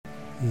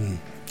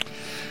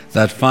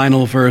That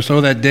final verse,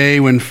 oh, that day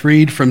when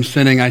freed from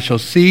sinning, I shall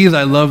see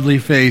thy lovely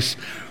face,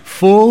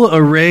 full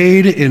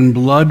arrayed in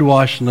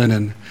blood-washed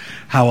linen.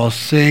 How I'll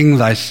sing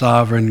thy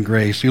sovereign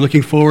grace. Are you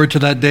looking forward to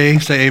that day?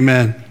 Say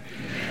amen.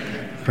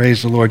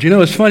 Praise the Lord. You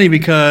know, it's funny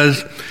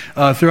because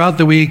throughout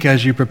the week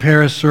as you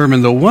prepare a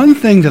sermon, the one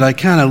thing that I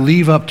kind of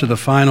leave up to the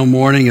final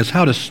morning is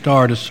how to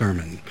start a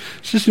sermon.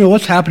 It's just,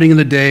 what's happening in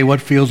the day, what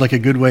feels like a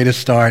good way to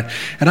start.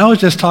 And I was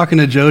just talking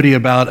to Jody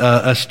about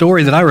a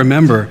story that I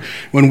remember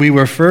when we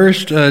were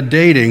first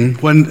dating,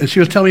 when she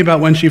was telling me about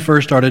when she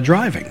first started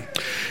driving.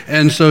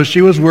 And so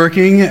she was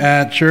working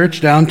at church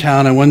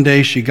downtown, and one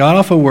day she got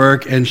off of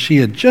work, and she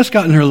had just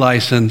gotten her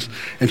license,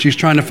 and she's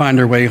trying to find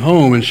her way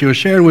home. And she was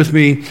sharing with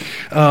me,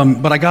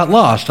 but I got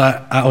lost.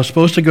 I was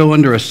supposed to go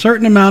under a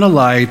certain amount of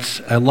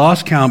lights. I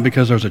lost count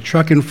because there was a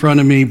truck in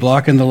front of me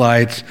blocking the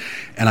lights.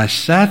 And I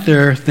sat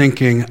there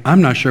thinking,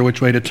 I'm not sure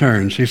which way to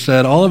turn. She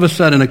said, all of a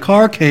sudden, a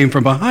car came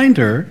from behind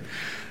her,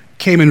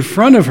 came in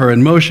front of her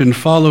and motioned,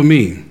 follow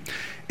me.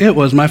 It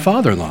was my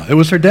father-in-law. It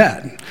was her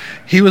dad.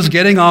 He was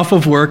getting off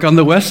of work on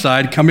the west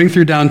side, coming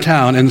through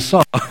downtown, and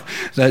saw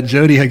that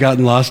Jody had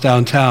gotten lost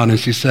downtown. And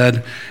she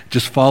said,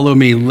 just follow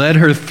me. Led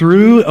her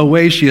through a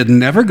way she had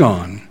never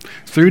gone,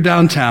 through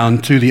downtown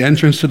to the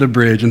entrance to the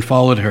bridge, and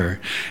followed her.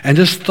 And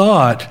just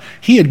thought,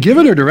 he had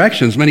given her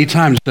directions many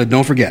times, said,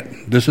 don't forget,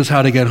 this is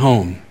how to get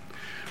home.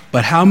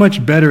 But how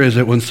much better is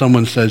it when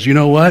someone says, you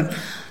know what,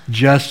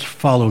 just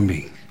follow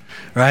me.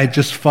 Right?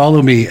 Just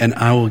follow me and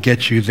I will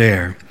get you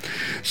there.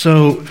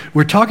 So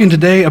we're talking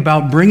today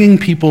about bringing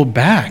people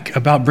back,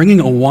 about bringing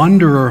a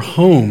wanderer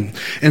home.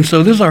 And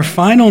so this is our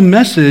final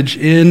message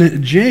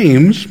in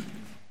James.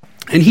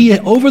 And he,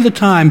 over the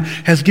time,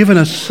 has given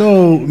us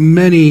so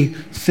many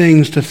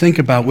things to think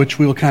about, which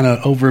we'll kind of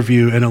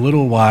overview in a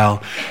little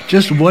while.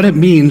 Just what it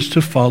means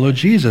to follow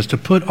Jesus, to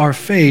put our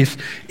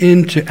faith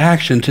into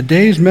action.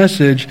 Today's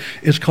message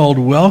is called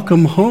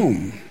Welcome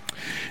Home.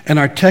 And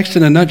our text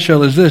in a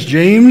nutshell is this.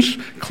 James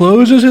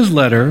closes his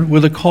letter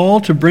with a call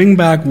to bring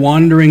back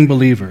wandering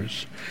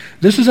believers.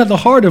 This is at the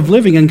heart of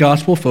living in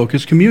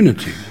gospel-focused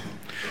community.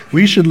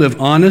 We should live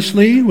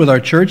honestly with our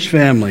church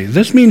family.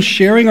 This means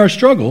sharing our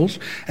struggles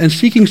and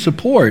seeking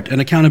support and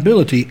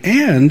accountability,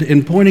 and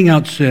in pointing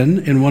out sin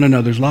in one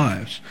another's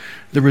lives.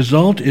 The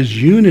result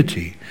is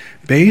unity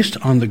based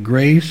on the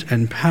grace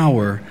and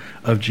power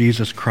of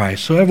Jesus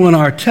Christ. So everyone,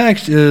 our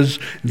text is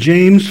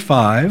James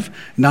 5,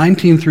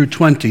 19 through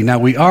 20. Now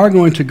we are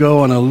going to go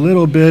on a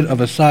little bit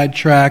of a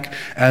sidetrack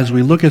as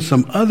we look at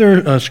some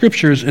other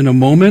scriptures in a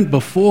moment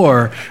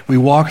before we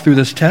walk through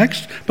this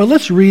text. But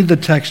let's read the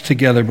text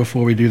together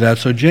before we do that.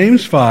 So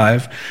James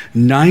 5,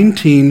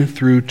 19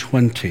 through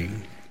 20.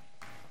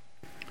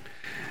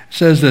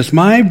 Says this,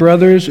 my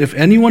brothers, if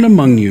anyone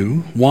among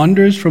you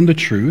wanders from the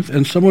truth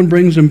and someone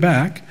brings him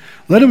back,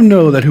 let him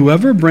know that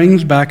whoever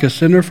brings back a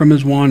sinner from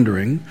his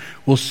wandering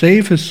will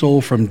save his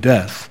soul from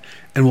death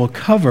and will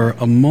cover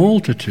a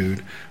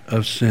multitude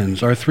of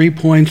sins. Our 3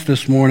 points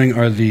this morning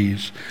are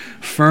these: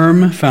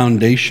 firm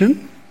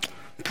foundation,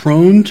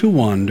 prone to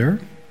wander,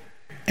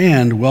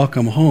 and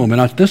welcome home.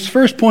 And this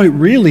first point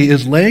really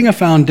is laying a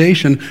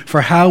foundation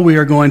for how we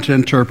are going to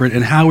interpret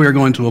and how we are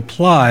going to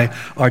apply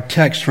our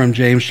text from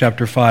James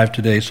chapter 5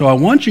 today. So I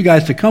want you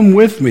guys to come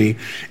with me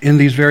in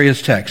these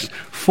various texts.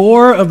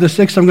 4 of the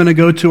 6 I'm going to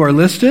go to are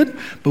listed,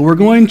 but we're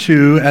going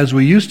to, as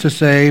we used to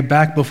say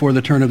back before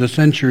the turn of the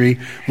century,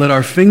 let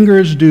our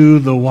fingers do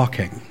the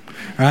walking.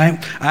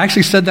 Right? I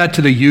actually said that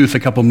to the youth a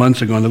couple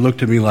months ago, and they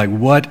looked at me like,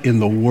 what in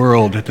the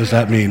world does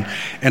that mean?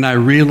 And I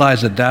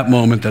realized at that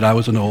moment that I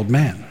was an old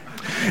man.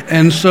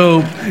 And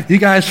so, you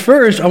guys,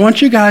 first, I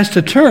want you guys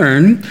to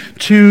turn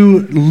to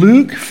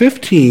Luke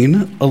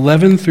 15,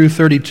 11 through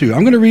 32.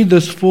 I'm going to read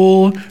this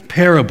full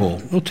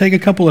parable. It'll take a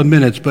couple of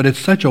minutes, but it's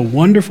such a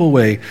wonderful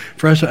way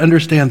for us to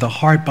understand the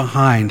heart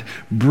behind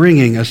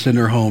bringing a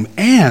sinner home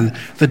and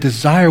the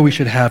desire we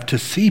should have to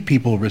see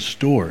people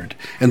restored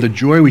and the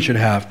joy we should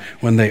have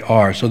when they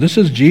are. So this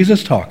is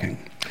Jesus talking.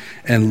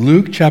 And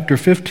Luke chapter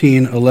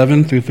 15,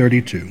 11 through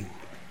 32.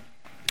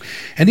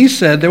 And he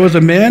said, there was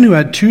a man who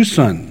had 2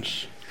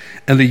 sons.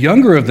 And the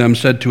younger of them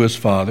said to his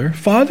father,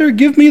 Father,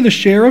 give me the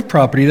share of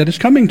property that is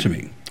coming to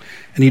me.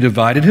 And he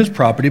divided his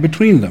property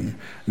between them.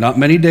 Not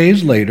many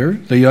days later,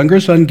 the younger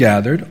son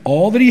gathered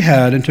all that he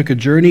had and took a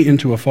journey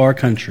into a far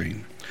country.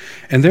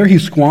 And there he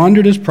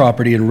squandered his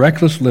property in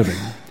reckless living.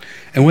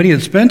 And when he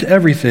had spent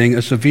everything,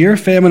 a severe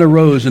famine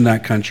arose in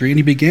that country, and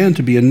he began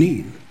to be in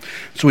need.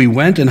 So he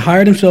went and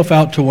hired himself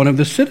out to one of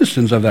the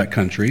citizens of that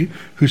country,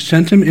 who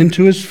sent him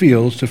into his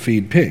fields to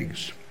feed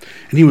pigs.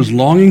 And he was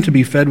longing to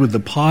be fed with the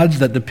pods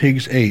that the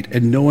pigs ate,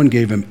 and no one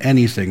gave him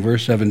anything.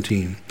 Verse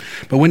 17.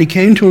 But when he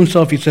came to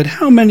himself, he said,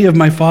 how many of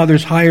my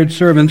father's hired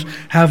servants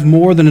have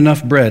more than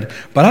enough bread?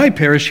 But I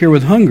perish here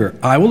with hunger.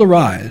 I will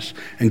arise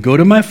and go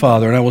to my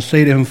father, and I will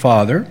say to him,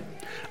 Father,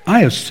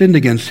 I have sinned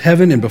against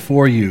heaven and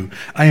before you.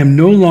 I am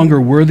no longer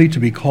worthy to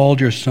be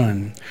called your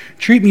son.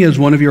 Treat me as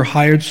one of your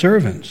hired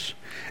servants.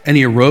 And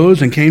he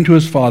arose and came to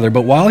his father.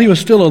 But while he was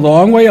still a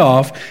long way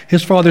off,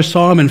 his father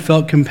saw him and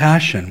felt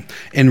compassion,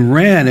 and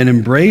ran and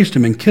embraced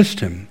him and kissed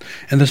him.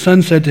 And the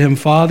son said to him,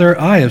 Father,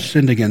 I have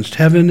sinned against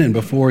heaven and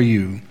before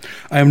you.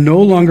 I am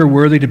no longer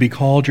worthy to be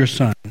called your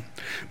son.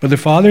 But the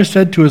father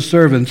said to his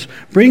servants,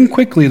 Bring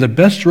quickly the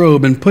best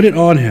robe and put it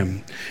on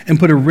him, and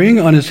put a ring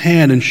on his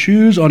hand and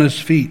shoes on his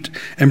feet,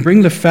 and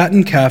bring the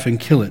fattened calf and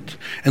kill it.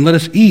 And let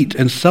us eat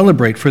and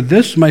celebrate, for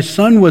this my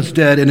son was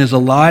dead and is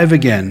alive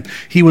again.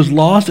 He was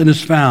lost and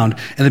is found.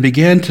 And they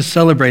began to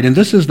celebrate. And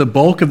this is the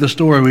bulk of the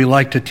story we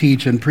like to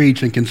teach and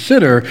preach and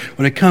consider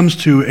when it comes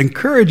to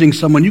encouraging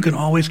someone. You can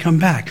always come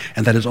back,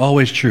 and that is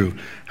always true.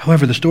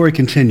 However, the story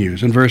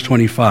continues in verse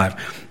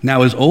 25.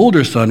 Now his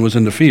older son was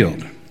in the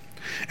field.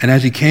 And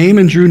as he came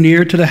and drew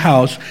near to the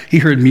house, he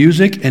heard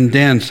music and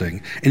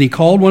dancing. And he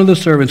called one of the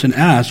servants and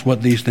asked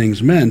what these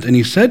things meant. And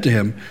he said to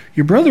him,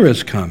 Your brother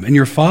has come, and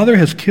your father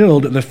has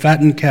killed the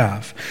fattened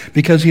calf,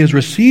 because he has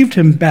received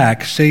him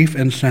back safe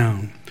and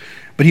sound.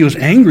 But he was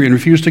angry and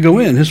refused to go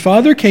in. His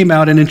father came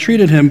out and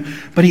entreated him,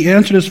 but he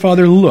answered his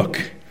father, Look,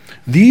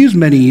 these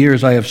many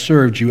years I have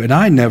served you, and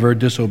I never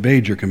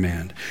disobeyed your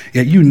command.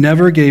 Yet you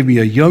never gave me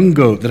a young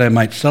goat that I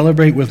might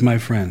celebrate with my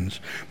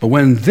friends. But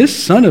when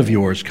this son of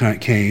yours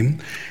came,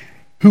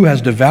 who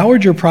has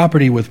devoured your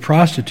property with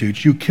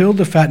prostitutes, you killed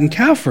the fattened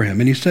calf for him.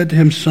 And he said to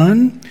him,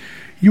 Son,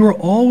 you are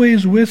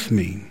always with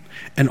me,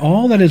 and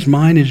all that is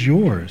mine is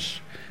yours.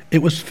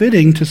 It was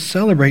fitting to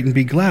celebrate and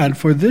be glad,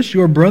 for this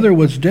your brother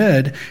was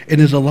dead and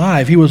is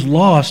alive. He was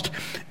lost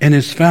and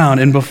is found.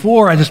 And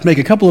before I just make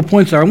a couple of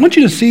points there, I want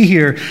you to see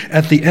here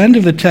at the end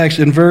of the text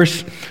in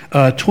verse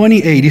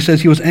 28, he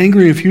says he was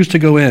angry and refused to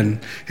go in.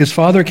 His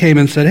father came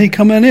and said, Hey,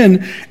 come on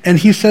in. And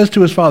he says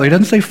to his father, he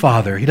doesn't say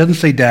father, he doesn't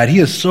say dad. He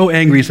is so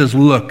angry, he says,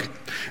 Look,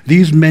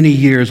 these many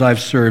years I've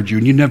served you,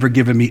 and you've never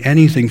given me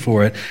anything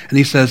for it. And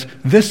he says,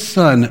 this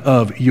son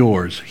of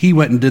yours, he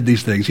went and did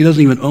these things. He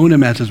doesn't even own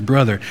him as his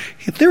brother.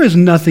 There is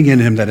nothing in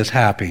him that is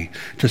happy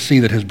to see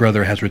that his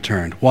brother has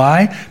returned.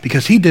 Why?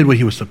 Because he did what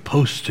he was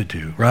supposed to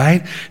do,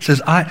 right? He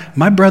says,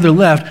 my brother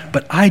left,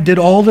 but I did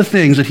all the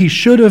things that he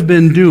should have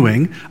been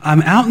doing.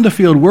 I'm out in the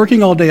field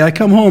working all day. I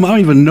come home. I don't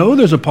even know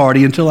there's a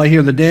party until I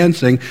hear the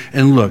dancing.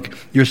 And look,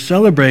 you're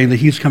celebrating that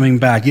he's coming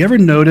back. You ever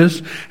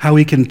notice how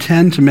we can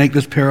tend to make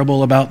this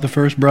parable about the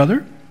first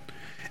brother?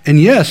 And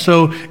yes,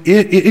 so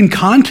in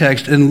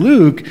context, in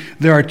Luke,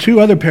 there are two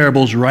other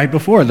parables right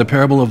before, the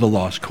parable of the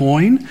lost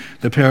coin,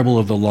 the parable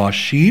of the lost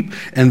sheep,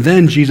 and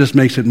then Jesus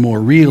makes it more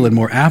real and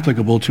more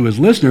applicable to his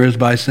listeners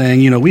by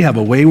saying, we have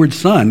a wayward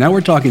son. Now we're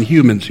talking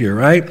humans here,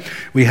 right?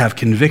 We have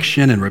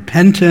conviction and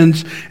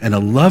repentance and a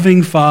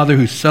loving father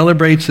who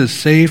celebrates his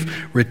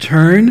safe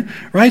return,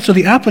 right? So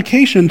the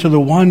application to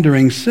the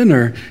wandering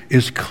sinner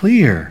is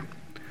clear.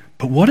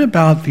 But what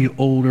about the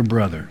older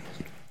brother?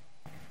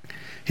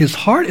 His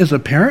heart is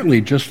apparently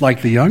just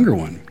like the younger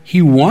one.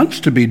 He wants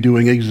to be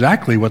doing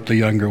exactly what the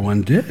younger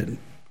one did.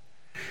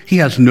 He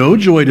has no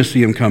joy to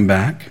see him come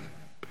back.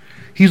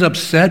 He's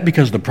upset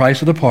because of the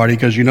price of the party,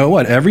 because you know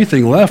what?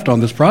 Everything left on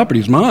this property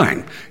is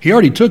mine. He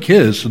already took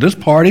his, so this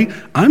party,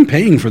 I'm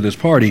paying for this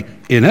party,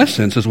 in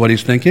essence, is what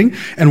he's thinking,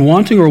 and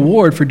wanting a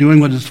reward for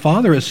doing what his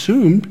father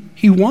assumed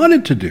he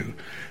wanted to do.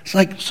 It's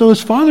like, so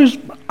his father's,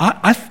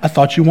 I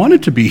thought you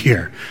wanted to be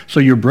here. So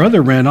your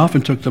brother ran off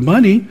and took the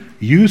money.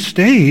 You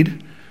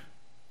stayed.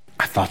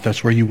 I thought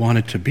that's where you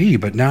wanted to be,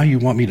 but now you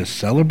want me to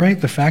celebrate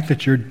the fact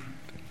that you're,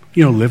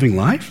 living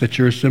life, that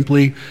you're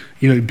simply,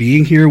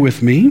 being here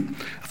with me?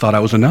 I thought I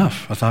was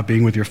enough. I thought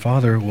being with your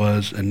father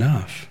was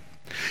enough.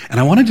 And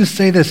I want to just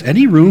say this,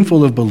 any room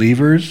full of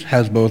believers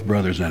has both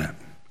brothers in it,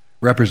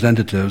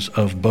 representatives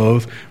of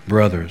both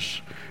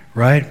brothers,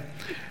 right?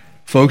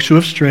 Folks who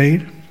have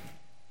strayed,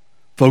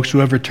 folks who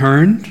have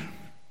returned,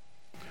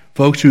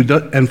 folks who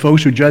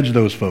judge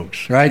those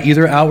folks, right?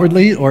 Either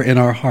outwardly or in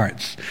our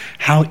hearts.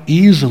 How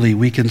easily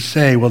we can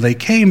say, well, they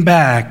came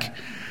back,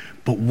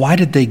 but why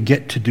did they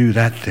get to do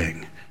that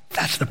thing?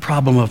 That's the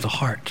problem of the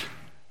heart,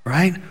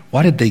 right?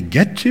 Why did they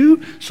get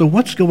to? So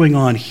what's going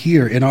on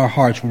here in our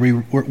hearts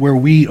where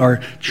we are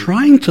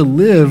trying to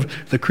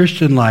live the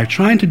Christian life,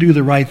 trying to do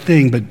the right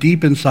thing, but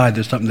deep inside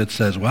there's something that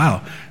says,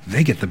 wow,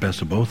 they get the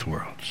best of both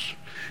worlds.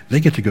 They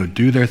get to go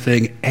do their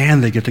thing,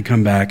 and they get to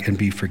come back and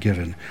be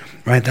forgiven,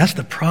 right? That's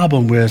the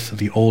problem with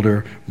the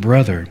older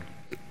brother.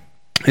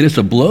 And it's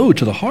a blow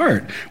to the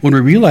heart when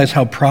we realize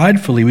how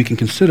pridefully we can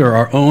consider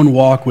our own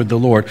walk with the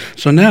Lord.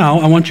 So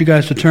now I want you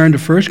guys to turn to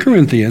 1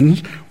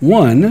 Corinthians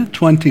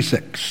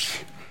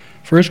 1:26.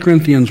 1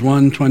 Corinthians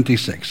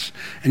 1:26.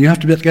 And you have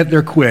to get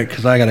there quick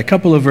because I got a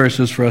couple of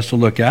verses for us to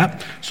look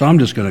at. So I'm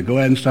just going to go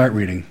ahead and start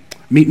reading.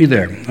 Meet me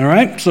there, all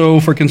right? So,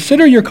 for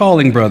consider your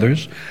calling,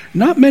 brothers.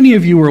 Not many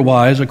of you were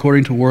wise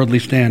according to worldly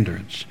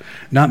standards.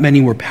 Not many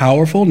were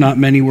powerful, not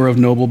many were of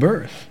noble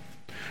birth.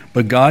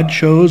 But God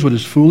chose what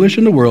is foolish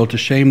in the world to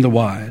shame the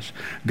wise.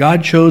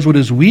 God chose what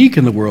is weak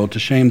in the world to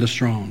shame the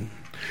strong.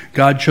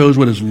 God chose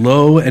what is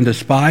low and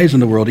despised in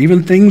the world,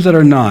 even things that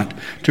are not,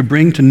 to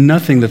bring to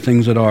nothing the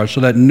things that are,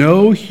 so that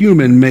no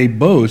human may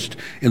boast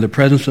in the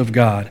presence of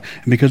God.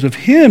 And because of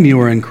him you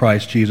are in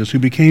Christ Jesus, who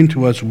became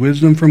to us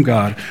wisdom from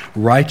God,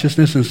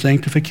 righteousness and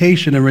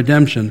sanctification and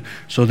redemption,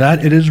 so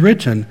that it is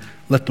written,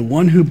 let the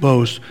one who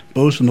boasts,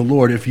 boast in the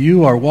Lord. If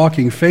you are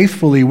walking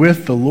faithfully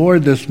with the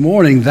Lord this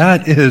morning,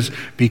 that is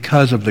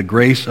because of the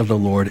grace of the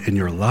Lord in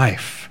your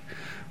life.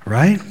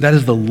 Right? That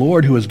is the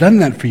Lord who has done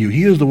that for you.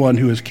 He is the one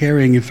who is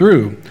carrying you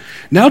through.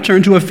 Now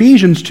turn to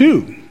Ephesians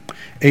 2,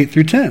 8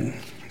 through 10.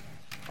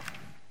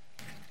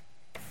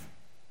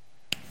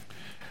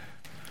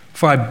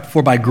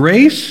 For by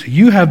grace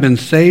you have been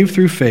saved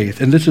through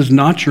faith, and this is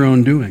not your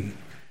own doing.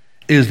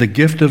 It is the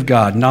gift of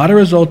God, not a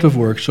result of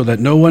works, so that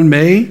no one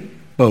may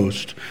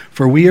boast.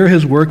 For we are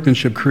his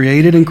workmanship,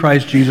 created in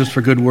Christ Jesus for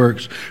good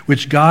works,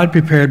 which God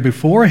prepared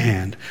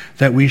beforehand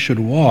that we should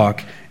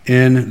walk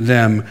in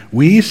them.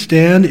 We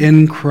stand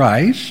in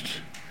Christ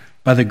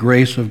by the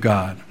grace of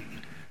God.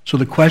 So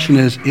the question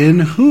is, in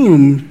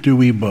whom do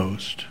we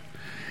boast?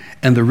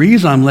 And the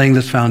reason I'm laying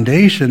this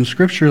foundation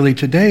scripturally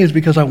today is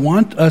because I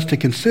want us to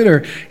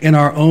consider in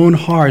our own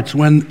hearts,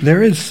 when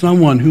there is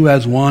someone who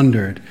has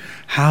wandered,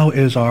 how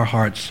is our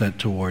heart set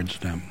towards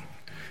them?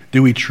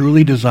 Do we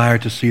truly desire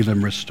to see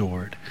them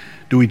restored?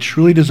 Do we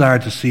truly desire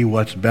to see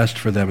what's best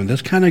for them? And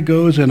this kind of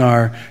goes in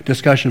our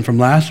discussion from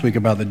last week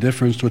about the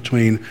difference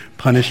between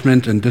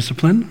punishment and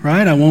discipline,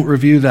 right? I won't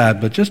review that,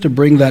 but just to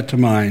bring that to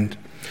mind.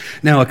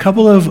 Now, a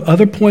couple of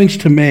other points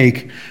to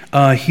make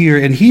here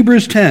in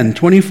Hebrews 10,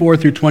 24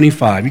 through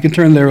 25. You can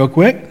turn there real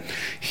quick.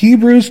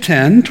 Hebrews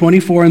 10,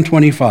 24 and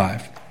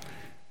 25.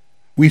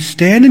 We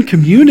stand in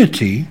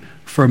community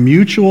for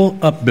mutual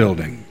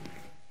upbuilding.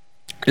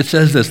 It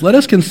says this, let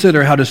us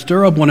consider how to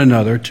stir up one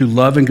another to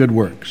love and good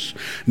works,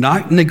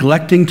 not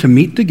neglecting to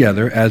meet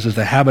together, as is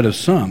the habit of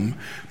some,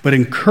 but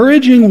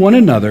encouraging one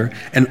another,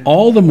 and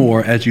all the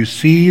more as you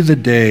see the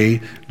day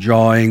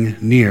drawing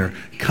near.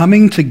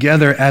 Coming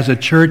together as a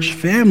church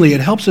family, it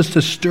helps us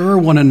to stir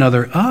one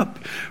another up,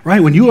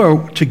 right? When you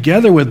are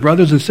together with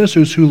brothers and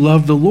sisters who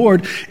love the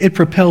Lord, it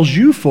propels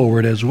you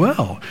forward as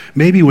well.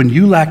 Maybe when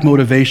you lack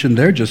motivation,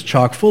 they're just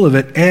chock full of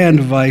it, and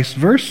vice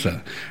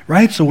versa,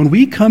 right? So when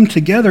we come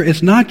together,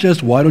 it's not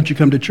just, why don't you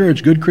come to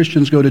church? Good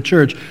Christians go to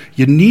church.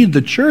 You need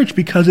the church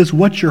because it's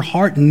what your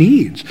heart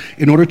needs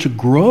in order to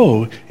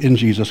grow in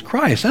Jesus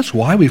Christ. That's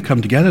why we've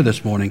come together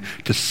this morning,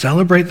 to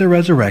celebrate the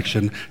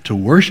resurrection, to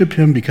worship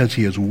him because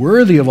he is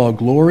worthy of all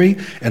glory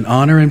and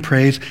honor and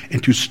praise,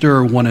 and to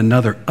stir one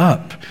another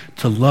up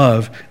to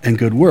love and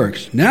good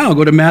works. Now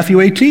go to Matthew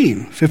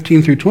 18,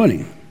 15 through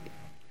 20.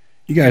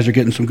 You guys are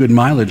getting some good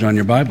mileage on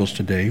your Bibles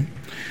today.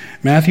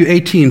 Matthew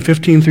 18,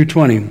 15 through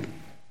 20.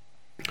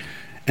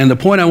 And the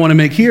point I want to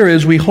make here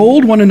is we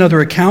hold one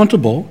another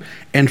accountable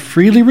and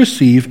freely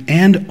receive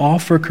and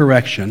offer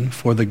correction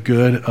for the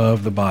good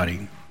of the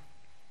body.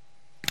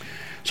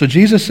 So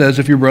Jesus says,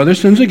 if your brother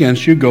sins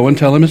against you, go and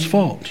tell him his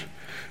fault,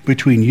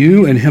 between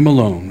you and him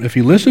alone. If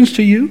he listens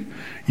to you,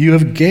 you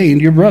have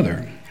gained your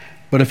brother.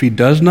 But if he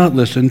does not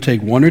listen,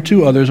 take one or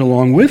two others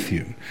along with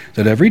you,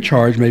 that every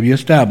charge may be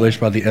established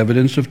by the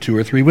evidence of 2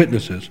 or 3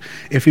 witnesses.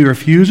 If he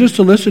refuses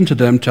to listen to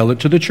them, tell it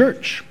to the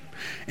church.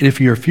 And if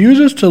he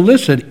refuses to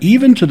listen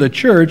even to the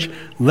church,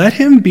 let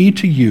him be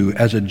to you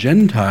as a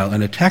Gentile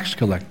and a tax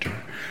collector.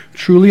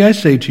 Truly I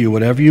say to you,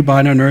 whatever you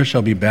bind on earth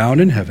shall be bound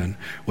in heaven.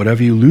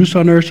 Whatever you loose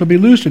on earth shall be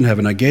loosed in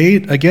heaven.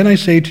 Again I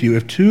say to you,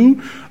 if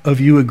 2 of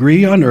you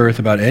agree on earth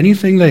about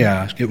anything they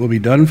ask, it will be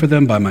done for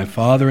them by my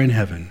Father in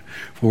heaven.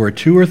 For where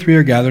 2 or 3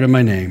 are gathered in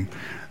my name,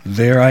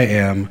 there I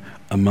am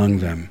among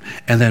them.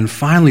 And then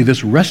finally,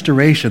 this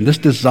restoration, this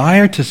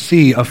desire to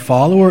see a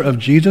follower of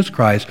Jesus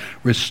Christ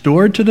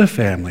restored to the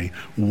family,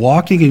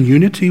 walking in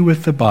unity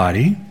with the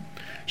body,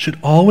 should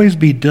always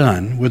be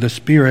done with a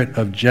spirit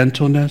of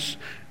gentleness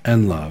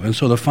and love. And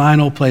so the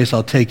final place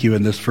I'll take you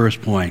in this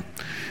first point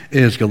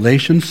is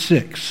Galatians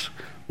 6,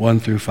 1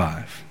 through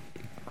 5.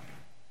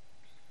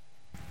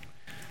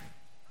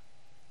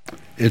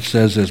 It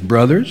says this,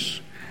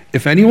 brothers,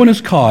 if anyone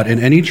is caught in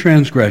any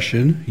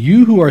transgression,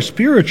 you who are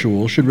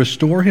spiritual should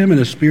restore him in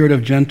a spirit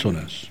of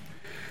gentleness.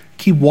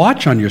 Keep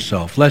watch on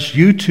yourself, lest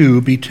you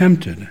too be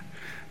tempted.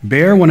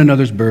 Bear one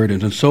another's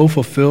burdens, and so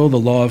fulfill the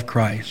law of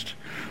Christ.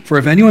 For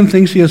if anyone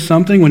thinks he has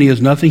something when he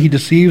has nothing, he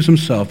deceives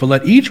himself. But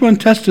let each one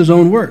test his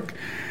own work,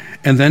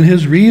 and then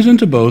his reason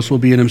to boast will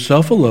be in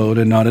himself alone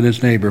and not in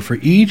his neighbor, for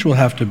each will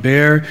have to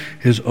bear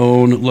his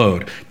own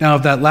load. Now,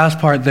 if that last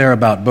part there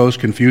about boast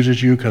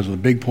confuses you because of the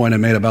big point I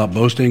made about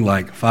boasting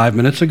like 5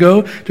 minutes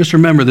ago, just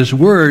remember this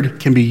word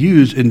can be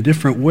used in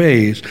different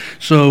ways.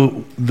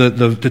 So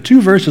the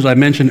 2 verses I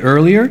mentioned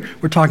earlier,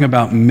 we're talking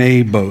about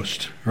may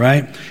boast,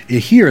 right?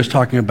 Here is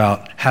talking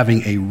about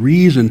having a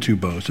reason to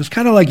boast. It's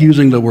kind of like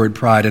using the word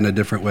pride in a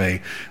different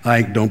way,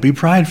 like don't be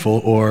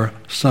prideful, or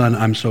son,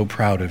 I'm so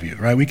proud of you,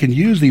 right? We can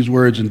use these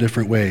words in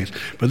different ways,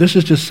 but this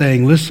is just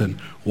saying, listen,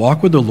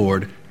 walk with the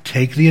Lord,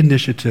 take the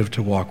initiative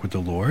to walk with the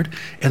Lord,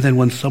 and then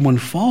when someone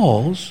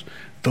falls,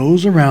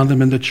 those around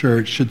them in the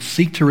church should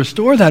seek to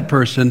restore that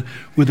person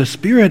with a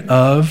spirit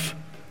of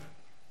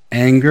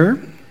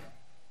anger,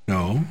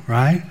 no,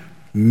 right?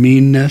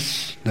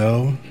 Meanness,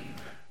 no.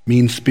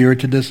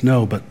 Mean-spiritedness,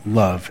 no, but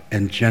love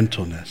and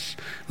gentleness.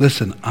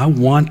 Listen, I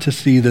want to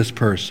see this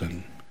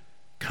person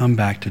come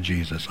back to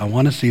Jesus. I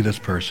want to see this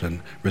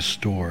person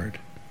restored.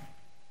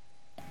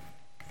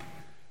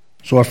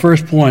 So our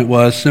first point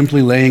was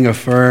simply laying a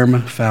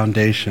firm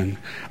foundation.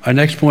 Our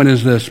next point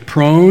is this: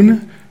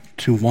 prone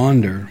to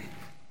wander.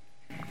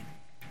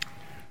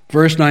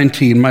 Verse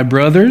 19, my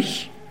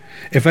brothers,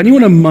 if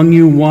anyone among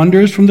you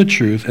wanders from the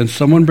truth and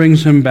someone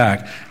brings him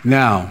back.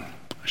 Now,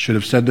 I should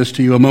have said this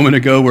to you a moment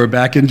ago. We're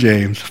back in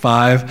James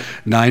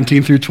 5,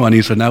 19 through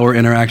 20. So now we're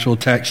in our actual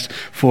text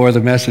for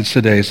the message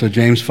today. So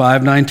James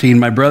 5, 19,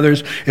 my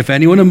brothers, if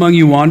anyone among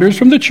you wanders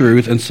from the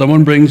truth and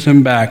someone brings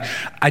him back.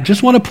 I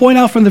just want to point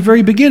out from the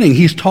very beginning,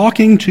 he's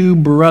talking to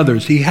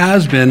brothers. He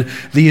has been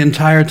the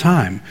entire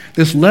time.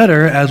 This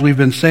letter, as we've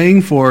been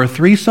saying for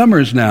 3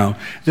 summers now,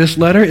 this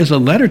letter is a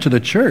letter to the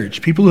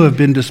church. People who have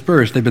been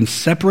dispersed. They've been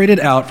separated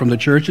out from the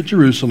church at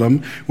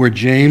Jerusalem, where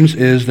James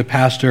is the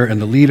pastor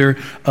and the leader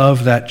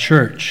of that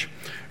church,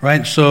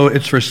 right? So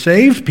it's for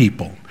saved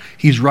people.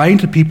 He's writing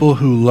to people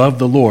who love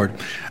the Lord.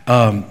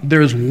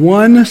 There's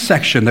one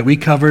section that we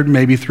covered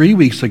maybe 3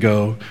 weeks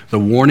ago, the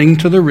warning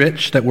to the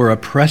rich that we're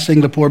oppressing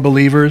the poor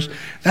believers.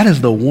 That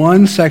is the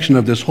one section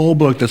of this whole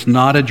book that's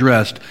not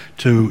addressed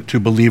to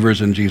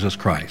believers in Jesus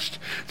Christ.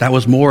 That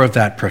was more of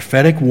that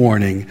prophetic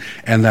warning,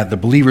 and that the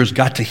believers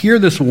got to hear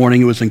this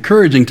warning. It was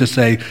encouraging to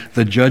say,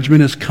 the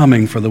judgment is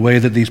coming for the way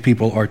that these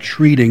people are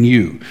treating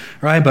you,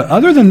 right? But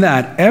other than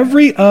that,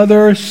 every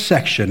other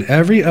section,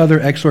 every other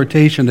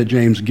exhortation that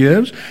James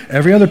gives,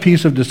 every other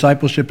piece of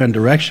discipleship and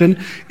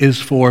direction is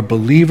for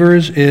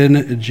believers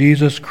in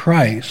Jesus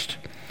Christ.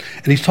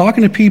 And he's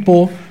talking to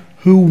people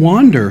who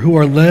wander, who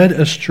are led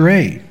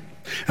astray.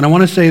 And I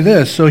want to say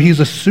this, so he's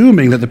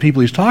assuming that the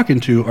people he's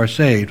talking to are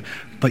saved,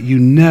 but you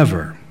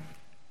never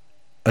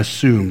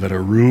assume that a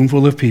room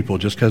full of people,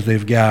 just because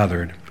they've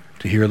gathered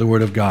to hear the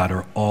word of God,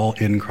 are all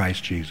in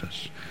Christ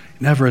Jesus.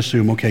 Never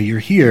assume, okay, you're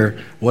here.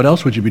 What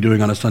else would you be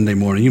doing on a Sunday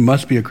morning? You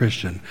must be a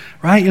Christian,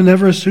 right? You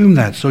never assume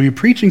that. So you're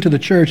preaching to the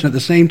church and at the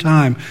same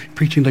time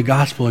preaching the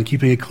gospel and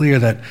keeping it clear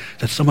that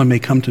someone may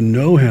come to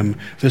know him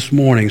this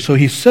morning. So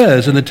he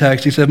says in the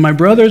text, he said, my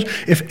brothers,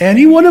 if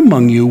anyone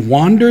among you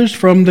wanders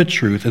from the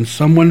truth and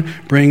someone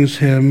brings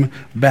him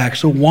back.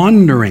 So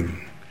wandering.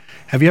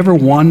 Have you ever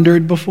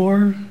wandered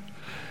before?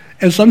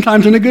 And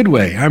sometimes in a good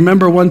way. I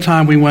remember one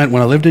time we went,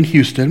 when I lived in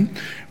Houston,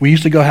 we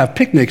used to go have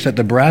picnics at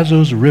the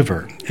Brazos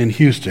River in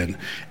Houston.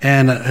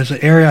 And there's an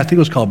area, I think it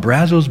was called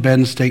Brazos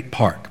Bend State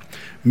Park.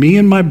 Me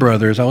and my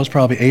brothers, I was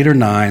probably 8 or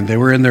 9, they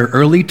were in their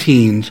early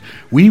teens.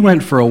 We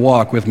went for a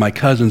walk with my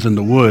cousins in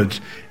the woods,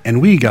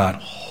 and we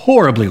got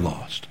horribly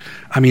lost.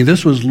 I mean,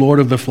 this was Lord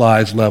of the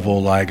Flies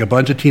level, like a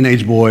bunch of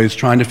teenage boys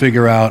trying to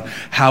figure out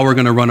how we're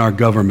going to run our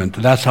government.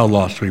 That's how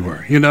lost we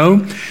were, you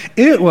know?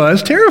 It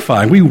was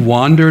terrifying. We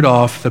wandered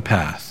off the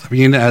path, I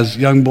mean, as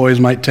young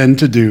boys might tend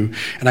to do.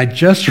 And I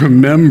just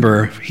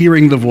remember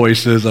hearing the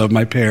voices of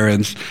my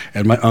parents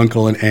and my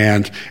uncle and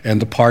aunt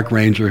and the park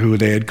ranger who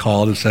they had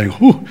called and saying,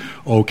 whew,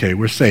 okay,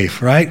 we're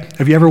safe, right?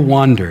 Have you ever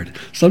wandered?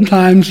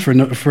 Sometimes for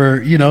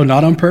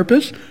not on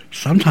purpose.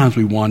 Sometimes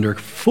we wander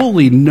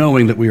fully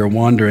knowing that we are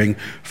wandering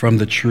from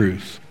the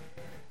truth.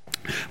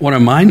 I want to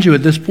remind you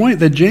at this point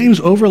that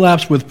James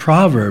overlaps with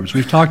Proverbs.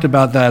 We've talked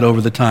about that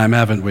over the time,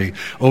 haven't we?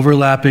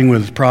 Overlapping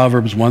with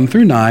Proverbs 1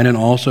 through 9 and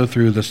also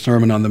through the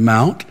Sermon on the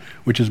Mount,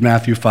 which is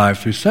Matthew 5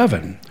 through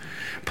 7.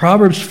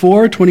 Proverbs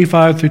 4,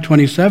 25 through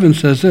 27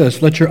 says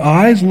this, let your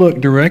eyes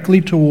look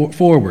directly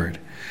forward.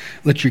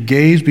 Let your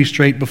gaze be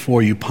straight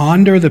before you.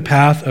 Ponder the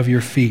path of your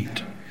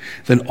feet.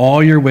 Then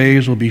all your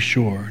ways will be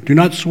sure. Do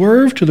not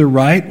swerve to the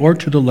right or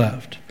to the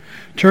left.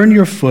 Turn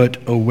your foot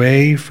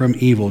away from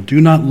evil.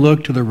 Do not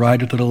look to the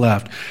right or to the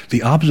left.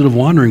 The opposite of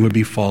wandering would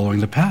be following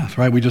the path,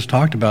 right? We just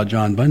talked about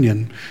John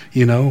Bunyan,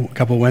 a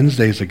couple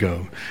Wednesdays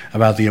ago,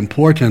 about the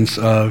importance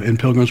of, in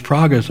Pilgrim's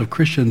Progress, of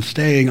Christians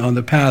staying on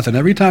the path. And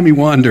every time he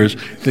wanders,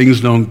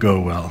 things don't go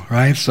well,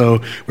 right?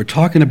 So we're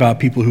talking about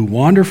people who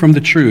wander from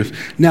the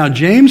truth. Now,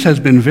 James has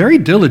been very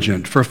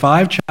diligent for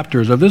 5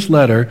 chapters of this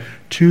letter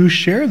to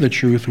share the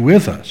truth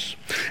with us.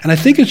 And I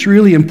think it's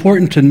really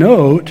important to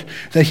note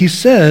that he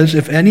says,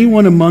 if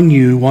anyone among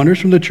you wanders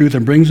from the truth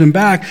and brings him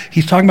back,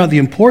 he's talking about the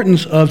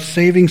importance of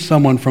saving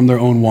someone from their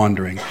own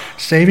wandering,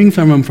 saving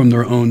someone from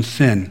their own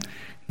sin.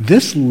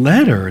 This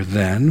letter,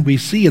 then, we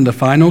see in the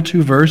final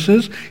 2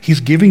 verses,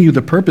 he's giving you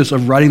the purpose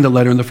of writing the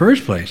letter in the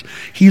first place.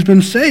 He's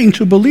been saying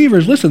to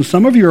believers, listen,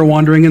 some of you are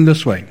wandering in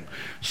this way.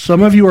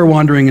 Some of you are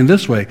wandering in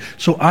this way.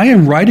 So I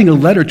am writing a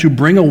letter to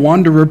bring a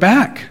wanderer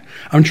back.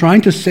 I'm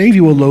trying to save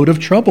you a load of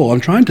trouble.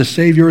 I'm trying to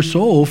save your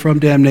soul from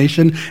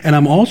damnation, and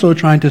I'm also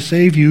trying to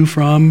save you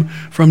from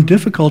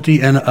difficulty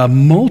and a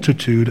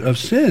multitude of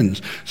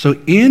sins. So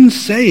in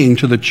saying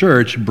to the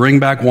church,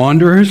 bring back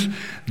wanderers,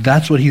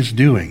 that's what he's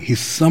doing. He's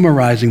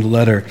summarizing the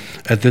letter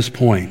at this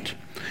point.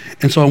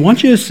 And so I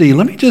want you to see,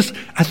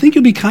 I think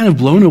you'll be kind of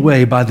blown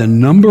away by the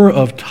number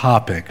of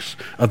topics,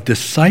 of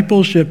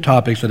discipleship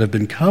topics that have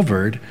been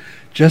covered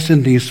just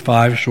in these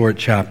 5 short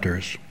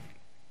chapters.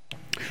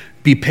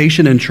 Be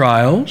patient in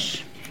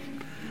trials.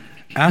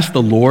 Ask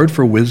the Lord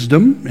for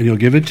wisdom, and he'll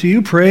give it to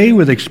you. Pray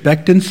with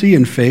expectancy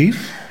and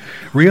faith.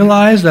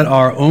 Realize that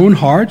our own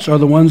hearts are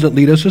the ones that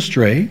lead us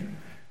astray.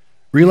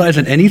 Realize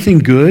that anything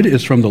good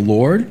is from the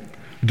Lord.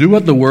 Do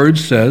what the Word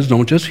says,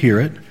 don't just hear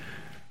it.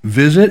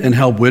 Visit and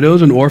help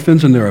widows and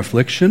orphans in their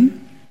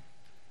affliction.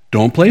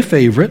 Don't play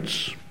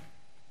favorites.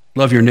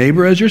 Love your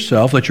neighbor as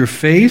yourself. Let your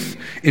faith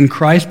in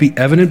Christ be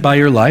evident by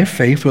your life.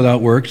 Faith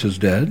without works is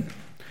dead.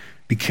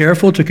 Be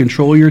careful to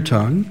control your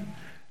tongue.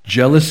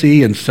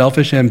 Jealousy and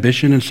selfish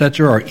ambition,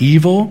 etc., are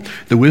evil.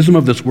 The wisdom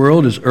of this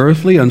world is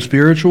earthly,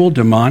 unspiritual,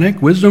 demonic.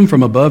 Wisdom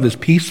from above is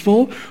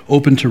peaceful,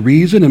 open to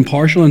reason,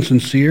 impartial and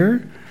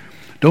sincere.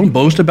 Don't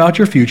boast about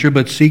your future,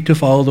 but seek to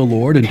follow the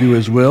Lord and do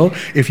his will.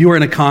 If you are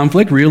in a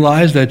conflict,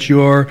 realize that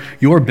your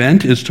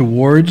bent is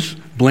towards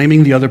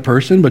blaming the other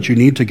person, but you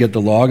need to get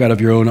the log out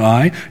of your own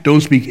eye. Don't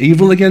speak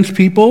evil against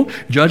people.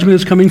 Judgment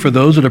is coming for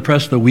those that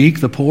oppress the weak,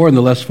 the poor, and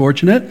the less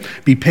fortunate.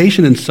 Be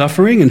patient in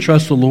suffering and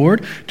trust the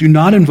Lord. Do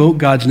not invoke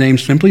God's name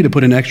simply to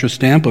put an extra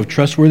stamp of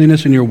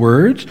trustworthiness in your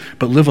words,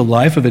 but live a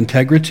life of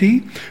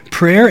integrity.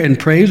 Prayer and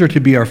praise are to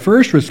be our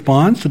first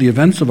response to the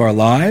events of our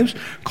lives.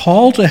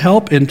 Call for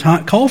help in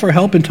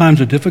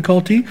times of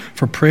difficulty,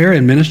 for prayer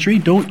and ministry.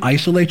 Don't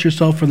isolate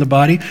yourself from the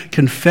body.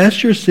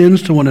 Confess your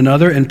sins to one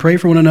another and pray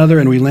for one another,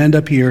 and we land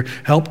up here,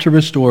 help to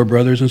restore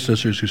brothers and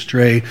sisters who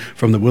stray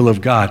from the will of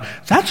God.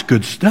 That's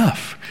good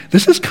stuff.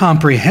 This is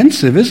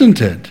comprehensive, isn't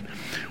it?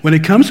 When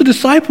it comes to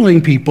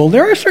discipling people,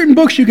 there are certain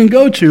books you can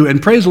go to,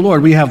 and praise the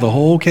Lord, we have the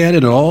whole canon,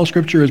 and all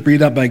Scripture is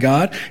breathed out by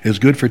God, is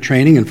good for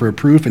training and for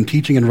reproof and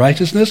teaching in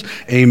righteousness.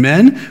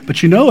 Amen.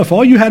 But if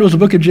all you had was the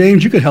book of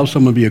James, you could help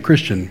someone be a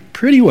Christian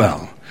pretty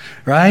well.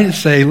 Right?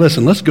 Say,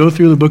 listen, let's go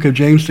through the book of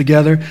James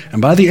together,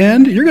 and by the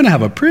end, you're going to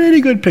have a pretty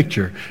good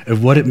picture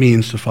of what it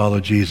means to follow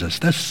Jesus.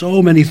 There's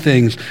so many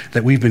things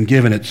that we've been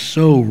given. It's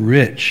so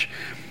rich.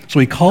 So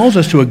he calls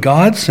us to a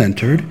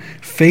God-centered,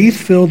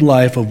 faith-filled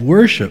life of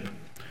worship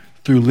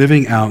through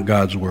living out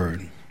God's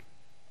word.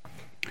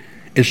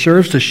 It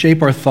serves to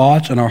shape our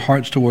thoughts and our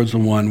hearts towards the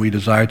one we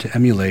desire to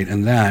emulate,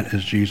 and that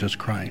is Jesus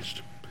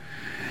Christ.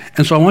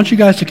 And so I want you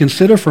guys to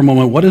consider for a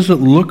moment, what does it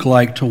look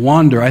like to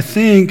wander? I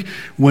think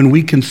when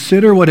we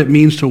consider what it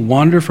means to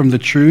wander from the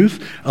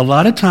truth, a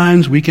lot of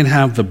times we can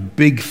have the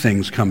big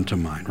things come to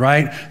mind,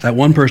 right? That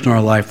one person in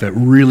our life that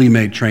really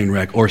made train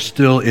wreck, or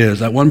still is.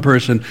 That one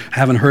person I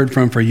haven't heard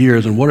from for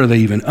years, and what are they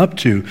even up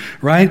to,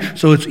 right?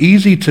 So it's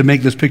easy to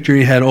make this picture in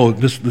your head,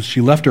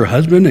 she left her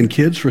husband and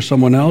kids for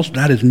someone else.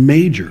 That is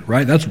major,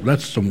 right?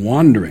 That's some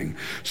wandering.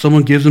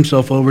 Someone gives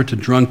himself over to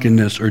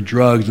drunkenness or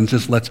drugs and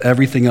just lets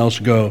everything else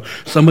go.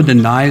 Someone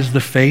denies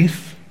the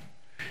faith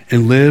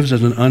and lives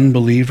as an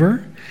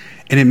unbeliever.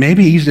 And it may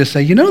be easy to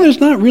say, there's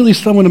not really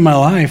someone in my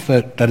life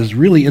that is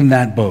really in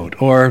that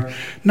boat, or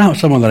not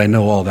someone that I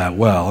know all that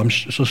well.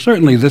 So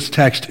certainly this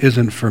text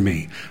isn't for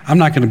me. I'm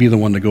not going to be the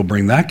one to go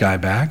bring that guy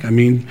back.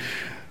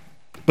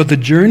 But the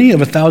journey of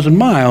 1,000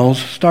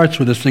 miles starts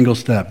with a single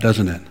step,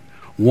 doesn't it?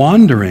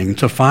 Wandering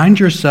to find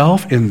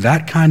yourself in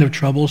that kind of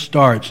trouble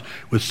starts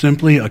with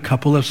simply a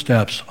couple of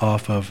steps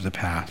off of the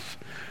path.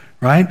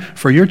 Right?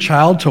 For your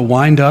child to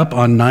wind up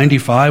on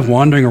 95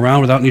 wandering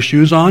around without any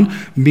shoes on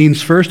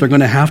means first they're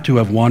going to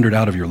have wandered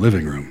out of your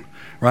living room.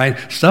 Right?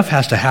 Stuff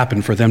has to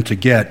happen for them to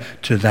get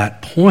to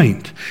that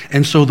point.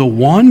 And so the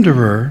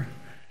wanderer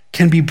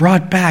can be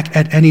brought back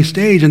at any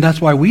stage, and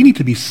that's why we need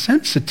to be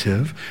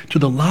sensitive to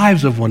the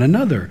lives of one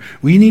another.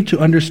 We need to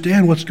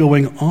understand what's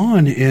going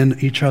on in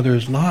each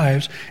other's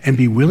lives and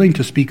be willing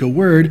to speak a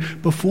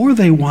word before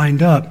they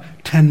wind up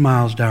 10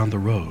 miles down the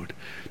road.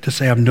 To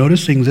say, I'm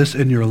noticing this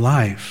in your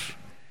life,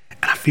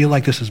 and I feel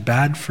like this is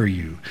bad for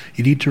you.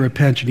 You need to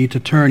repent, you need to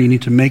turn, you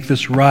need to make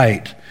this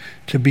right.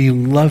 To be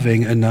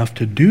loving enough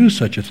to do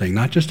such a thing,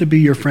 not just to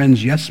be your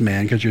friend's yes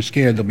man because you're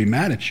scared they'll be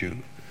mad at you,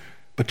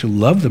 but to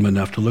love them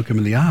enough to look them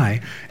in the eye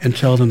and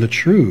tell them the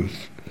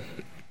truth.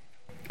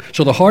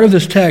 So the heart of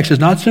this text is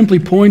not simply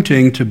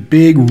pointing to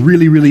big,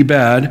 really, really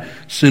bad,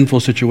 sinful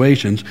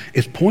situations.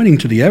 It's pointing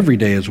to the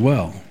everyday as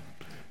well.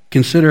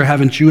 Consider,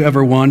 haven't you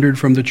ever wandered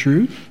from the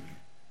truth?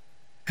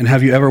 And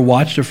have you ever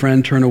watched a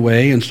friend turn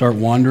away and start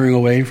wandering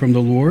away from the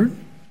Lord?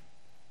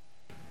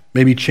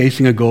 Maybe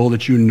chasing a goal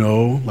that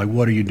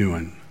what are you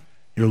doing?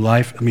 Your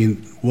life,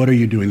 what are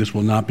you doing? This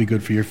will not be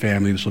good for your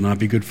family. This will not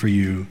be good for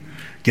you.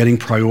 Getting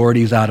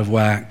priorities out of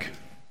whack.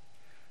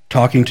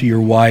 Talking to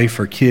your wife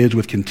or kids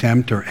with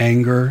contempt or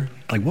anger.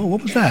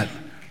 What was that?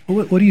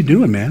 What are you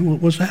doing, man?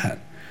 What was that?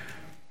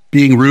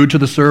 Being rude to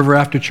the server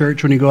after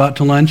church when you go out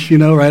to lunch,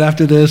 right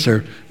after this.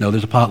 Or, no,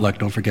 there's a potluck,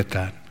 don't forget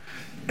that.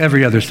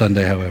 Every other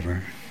Sunday,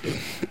 however.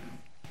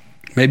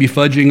 Maybe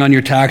fudging on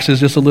your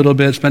taxes just a little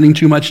bit, spending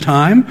too much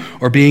time,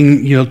 or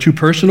being too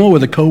personal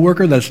with a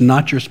coworker that's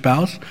not your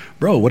spouse.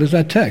 Bro, what is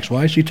that text?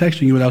 Why is she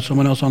texting you without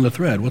someone else on the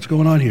thread? What's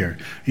going on here?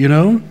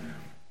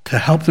 to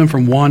help them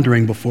from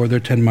wandering before they're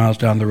 10 miles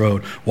down the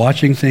road,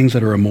 watching things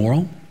that are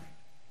immoral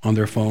on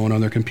their phone,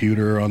 on their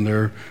computer, on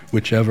their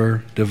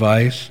whichever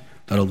device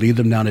that'll lead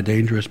them down a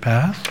dangerous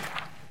path,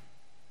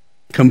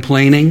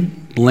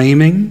 complaining,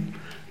 blaming,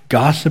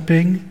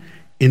 gossiping,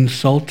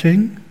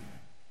 insulting.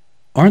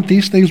 Aren't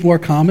these things more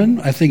common?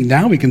 I think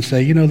now we can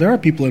say, there are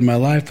people in my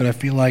life that I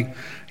feel like,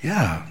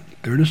 yeah,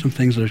 there are some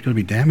things that are going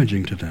to be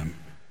damaging to them.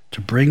 To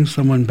bring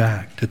someone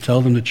back, to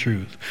tell them the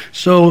truth.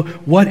 So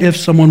what if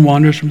someone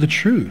wanders from the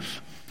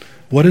truth?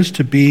 What is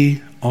to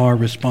be our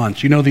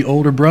response? The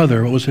older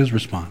brother, what was his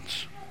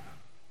response?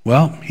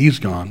 Well, he's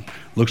gone.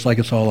 Looks like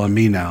it's all on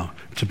me now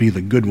to be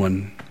the good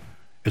one.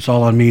 It's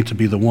all on me to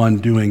be the one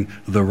doing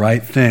the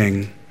right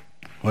thing.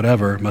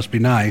 Whatever, must be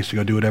nice. You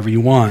go do whatever you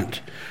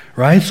want.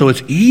 Right? So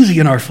it's easy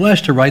in our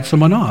flesh to write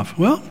someone off.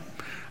 Well,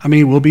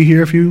 we'll be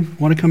here if you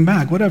want to come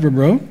back. Whatever,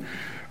 bro.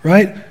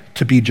 Right?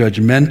 To be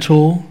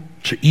judgmental,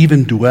 to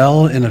even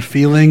dwell in a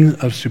feeling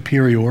of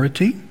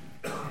superiority.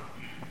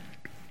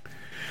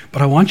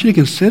 But I want you to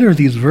consider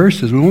these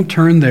verses. We won't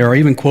turn there or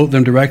even quote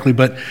them directly,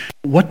 but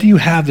what do you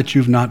have that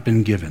you've not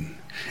been given?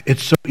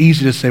 It's so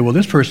easy to say, well,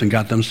 this person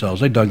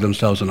they dug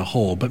themselves in a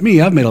hole. But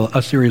me, I've made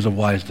a series of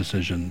wise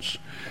decisions,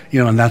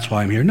 and that's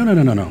why I'm here.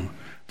 No.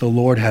 The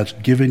Lord has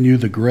given you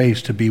the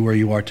grace to be where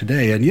you are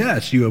today. And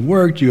yes, you have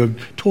worked, you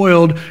have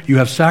toiled, you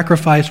have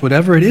sacrificed,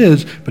 whatever it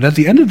is, but at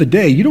the end of the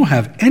day, you don't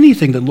have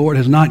anything that the Lord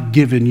has not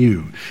given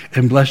you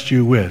and blessed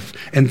you with.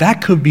 And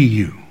that could be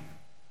you.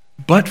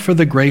 But for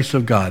the grace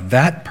of God,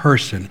 that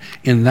person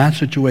in that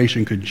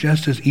situation could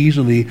just as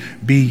easily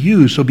be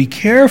you. So be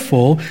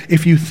careful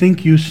if you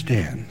think you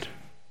stand.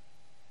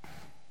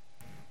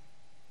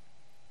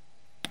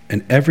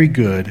 And every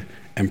good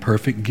and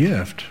perfect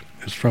gift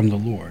is from the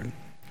Lord.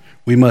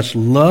 We must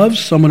love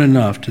someone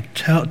enough to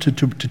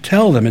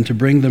tell them and to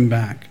bring them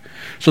back.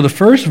 So the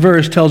first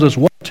verse tells us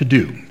what to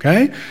do,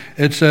 okay?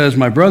 It says,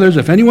 my brothers,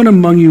 if anyone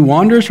among you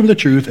wanders from the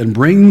truth and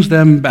brings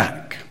them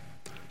back.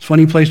 It's a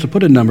funny place to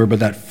put a number, but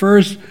that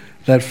first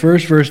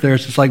verse there,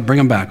 it's just like bring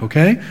them back,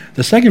 okay?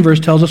 The second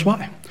verse tells us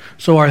why.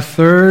 So our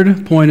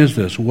third point is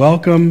this,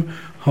 welcome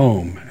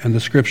home. And the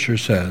scripture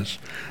says,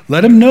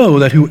 let him know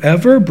that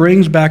whoever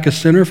brings back a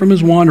sinner from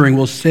his wandering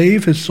will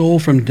save his soul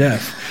from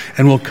death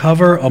and will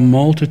cover a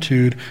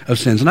multitude of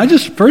sins.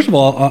 And first of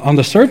all, on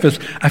the surface,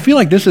 I feel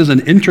like this is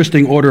an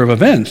interesting order of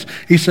events.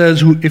 He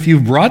says, if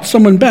you've brought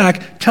someone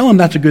back, tell him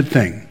that's a good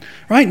thing.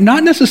 Right?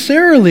 Not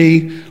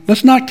necessarily,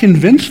 let's not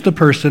convince the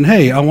person,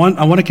 hey, I want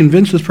to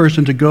convince this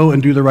person to go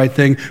and do the right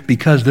thing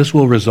because this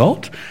will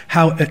result.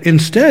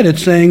 Instead,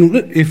 it's saying,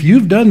 if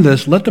you've done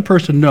this, let the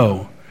person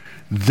know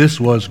this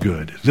was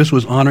good. This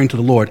was honoring to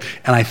the Lord.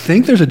 And I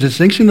think there's a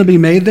distinction to be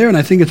made there, and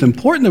I think it's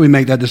important that we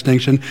make that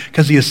distinction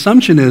because the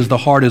assumption is the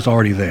heart is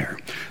already there.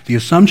 The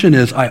assumption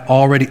is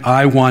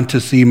I want to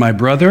see my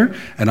brother,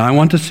 and I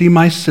want to see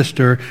my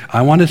sister.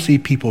 I want to see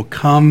people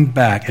come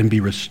back and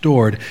be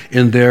restored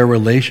in their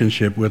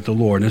relationship with the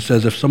Lord. And it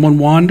says if someone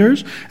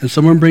wanders and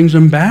someone brings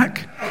them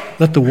back,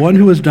 let the one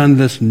who has done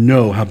this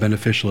know how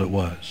beneficial it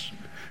was.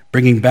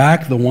 Bringing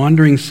back the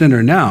wandering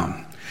sinner. Now,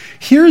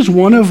 here's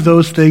one of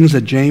those things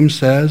that James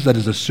says that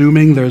is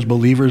assuming there's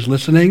believers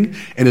listening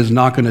and is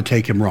not going to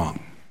take him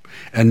wrong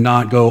and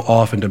not go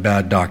off into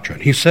bad doctrine.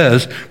 He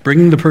says,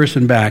 bringing the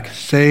person back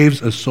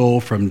saves a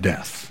soul from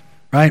death.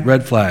 Right?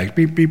 Red flags.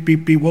 Beep, beep,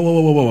 beep, beep. Whoa,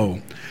 whoa, whoa, whoa,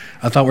 whoa.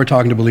 I thought we're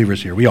talking to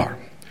believers here. We are.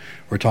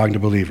 We're talking to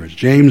believers.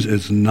 James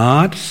is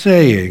not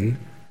saying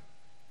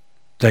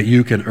that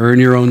you can earn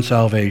your own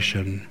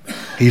salvation.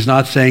 He's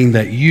not saying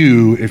that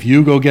if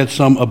you go get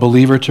a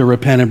believer to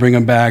repent and bring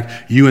them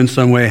back, you in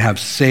some way have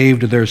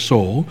saved their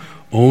soul.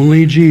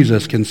 Only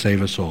Jesus can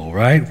save a soul,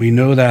 right? We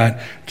know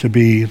that to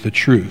be the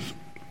truth,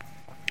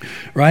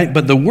 right?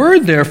 But the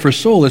word there for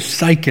soul is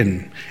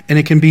psychen, and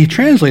it can be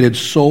translated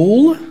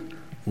soul,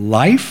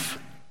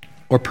 life,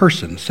 or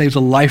person. Saves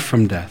a life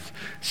from death.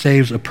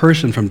 Saves a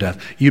person from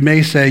death. You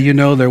may say,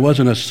 there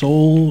wasn't a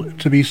soul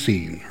to be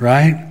seen,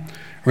 right?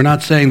 We're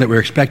not saying that we're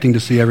expecting to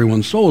see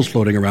everyone's souls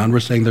floating around. We're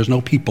saying there's no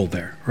people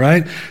there,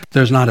 right?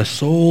 There's not a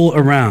soul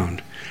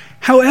around.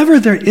 However,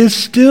 there is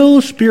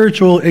still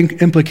spiritual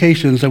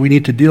implications that we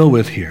need to deal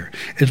with here.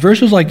 It's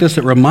verses like this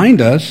that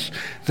remind us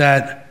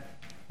that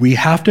we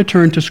have to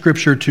turn to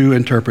Scripture to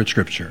interpret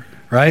Scripture.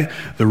 Right?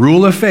 The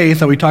rule of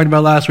faith that we talked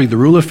about last week, the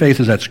rule of faith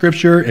is that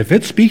Scripture, if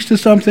it speaks to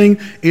something,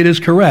 it is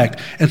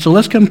correct. And so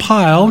let's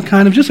compile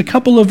kind of just a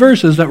couple of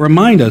verses that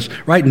remind us,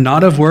 right?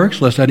 Not of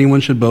works, lest anyone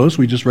should boast.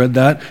 We just read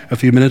that a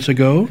few minutes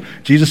ago.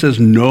 Jesus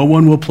says, no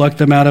one will pluck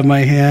them out of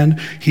my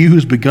hand. He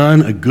who's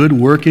begun a good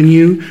work in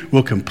you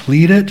will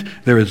complete it.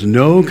 There is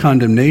no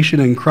condemnation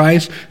in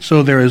Christ.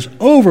 So there is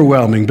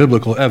overwhelming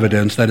biblical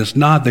evidence that it's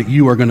not that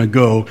you are going to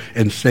go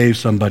and save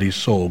somebody's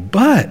soul.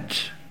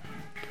 But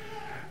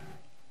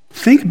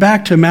think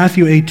back to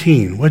Matthew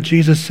 18, what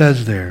Jesus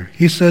says there.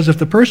 He says, if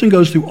the person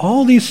goes through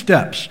all these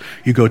steps,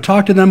 you go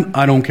talk to them,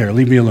 I don't care,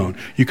 leave me alone.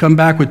 You come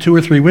back with 2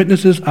 or 3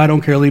 witnesses, I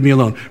don't care, leave me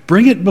alone.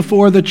 Bring it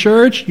before the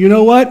church, you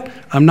know what?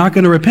 I'm not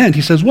going to repent.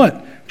 He says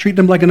what? Treat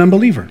them like an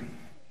unbeliever.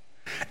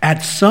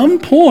 At some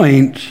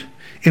point,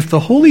 If the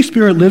Holy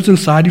Spirit lives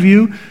inside of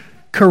you,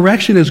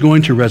 correction is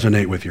going to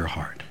resonate with your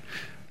heart.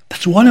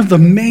 That's one of the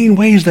main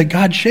ways that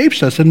God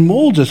shapes us and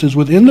molds us is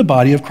within the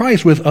body of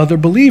Christ with other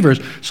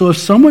believers. So if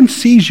someone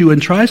sees you and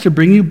tries to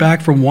bring you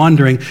back from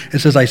wandering and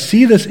says, I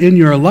see this in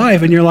your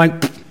life, and you're like,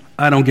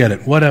 I don't get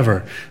it,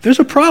 whatever, there's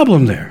a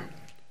problem there.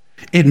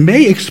 It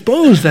may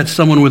expose that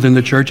someone within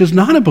the church is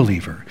not a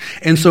believer.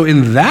 And so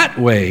in that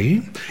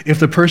way, if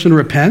the person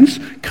repents,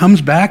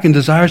 comes back and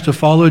desires to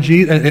follow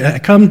Jesus,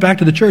 comes back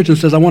to the church and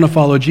says, I want to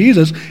follow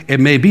Jesus, it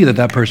may be that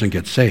that person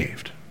gets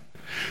saved.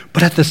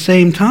 But at the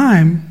same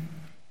time,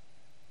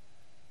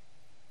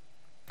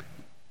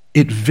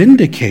 it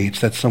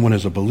vindicates that someone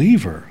is a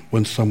believer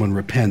when someone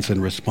repents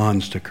and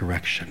responds to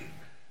correction.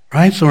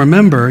 Right? So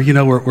remember,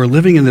 we're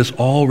living in this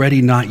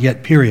already not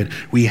yet period.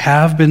 We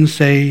have been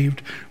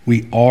saved,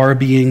 we are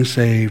being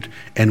saved,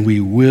 and we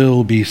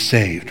will be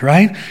saved,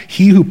 right?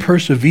 He who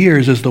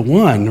perseveres is the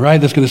one, right,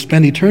 that's going to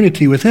spend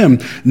eternity with him.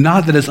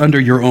 Not that it's under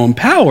your own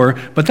power,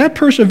 but that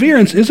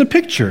perseverance is a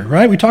picture,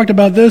 right? We talked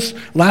about this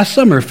last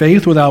summer.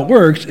 Faith without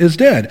works is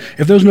dead.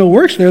 If there's no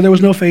works there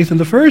was no faith in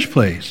the first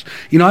place.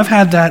 I've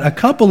had that a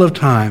couple of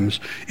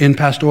times in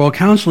pastoral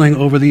counseling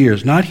over the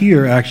years. Not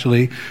here,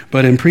 actually,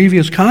 but in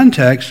previous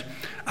contexts.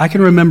 I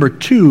can remember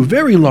two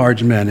very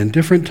large men in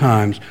different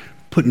times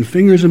putting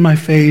fingers in my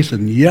face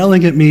and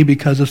yelling at me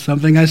because of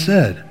something I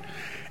said.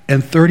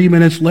 And 30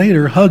 minutes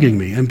later, hugging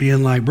me and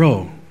being like,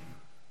 bro,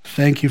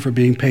 thank you for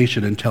being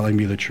patient and telling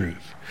me the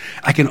truth.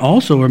 I can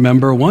also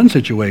remember one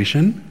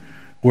situation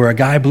where a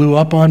guy blew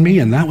up on me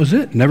and that was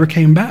it, never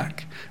came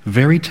back.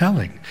 Very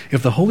telling.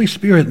 If the Holy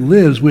Spirit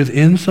lives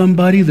within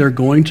somebody, they're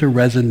going to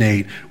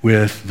resonate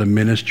with the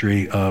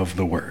ministry of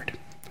the Word.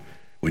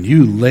 When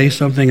you lay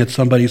something at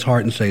somebody's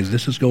heart and say,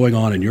 this is going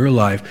on in your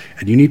life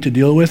and you need to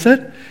deal with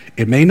it,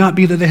 it may not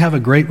be that they have a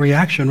great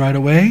reaction right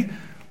away,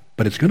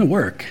 but it's going to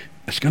work.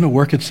 It's going to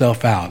work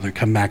itself out. They'll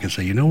come back and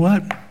say, you know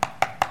what?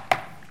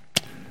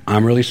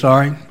 I'm really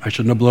sorry. I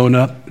shouldn't have blown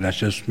up. That's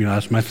just,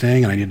 that's my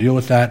thing and I need to deal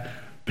with that.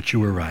 But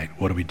you were right.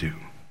 What do we do?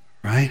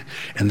 Right?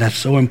 And that's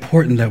so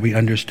important that we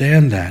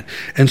understand that.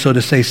 And so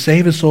to say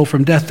save a soul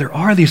from death, there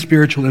are these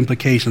spiritual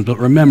implications. But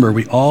remember,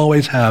 we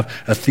always have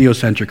a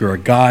theocentric or a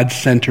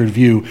God-centered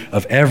view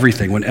of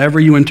everything.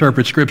 Whenever you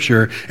interpret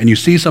Scripture and you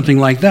see something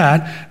like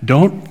that,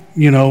 don't,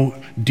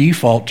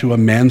 default to a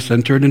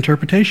man-centered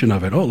interpretation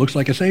of it. Oh, it looks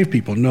like it saved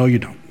people. No, you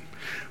don't.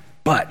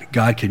 But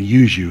God can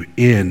use you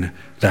in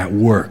that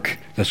work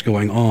that's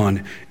going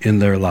on in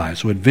their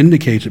lives. So it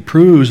vindicates, it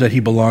proves that he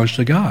belongs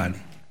to God.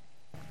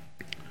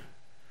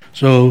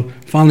 So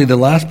finally, the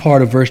last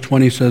part of verse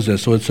 20 says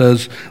this. So it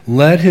says,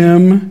 let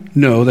him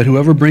know that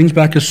whoever brings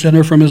back a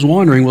sinner from his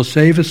wandering will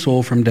save his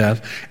soul from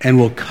death and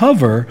will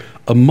cover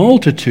a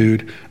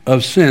multitude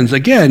of sins.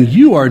 Again,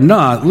 you are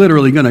not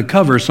literally going to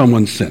cover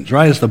someone's sins,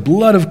 right? It's the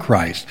blood of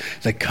Christ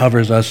that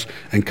covers us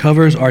and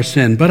covers our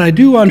sin. But I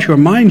do want to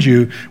remind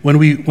you, when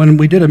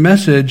we did a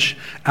message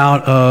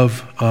out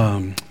of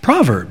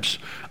Proverbs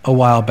a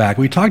while back,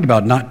 we talked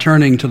about not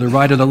turning to the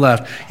right or the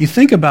left. You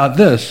think about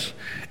this.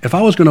 If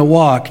I was going to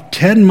walk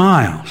 10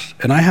 miles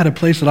and I had a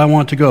place that I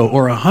want to go,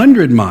 or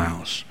 100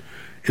 miles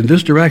in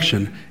this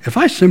direction, if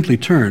I simply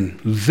turn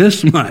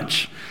this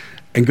much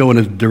and go in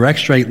a direct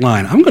straight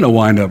line, I'm going to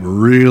wind up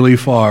really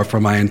far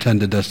from my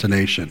intended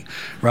destination,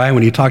 right?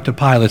 When you talk to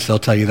pilots, they'll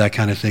tell you that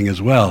kind of thing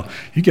as well.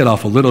 You get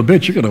off a little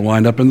bit, you're going to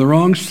wind up in the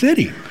wrong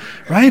city,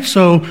 right?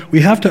 So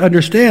we have to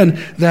understand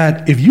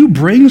that if you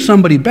bring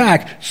somebody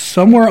back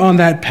somewhere on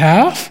that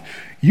path,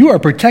 you are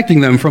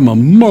protecting them from a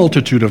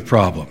multitude of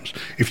problems.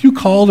 If you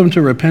call them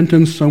to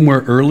repentance somewhere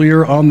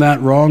earlier on that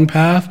wrong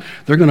path,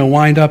 they're going to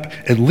wind up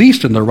at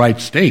least in the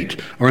right state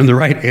or in the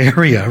right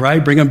area,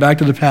 right? Bring them back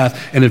to the path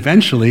and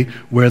eventually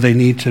where they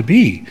need to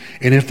be.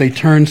 And if they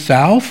turn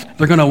south,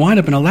 they're going to wind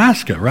up in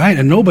Alaska, right?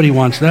 And nobody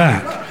wants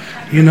that.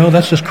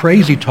 That's just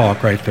crazy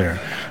talk right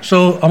there.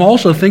 So I'm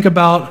also think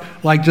about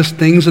just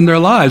things in their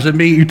lives.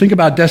 You think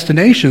about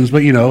destinations,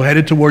 but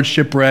headed towards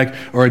shipwreck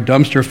or a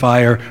dumpster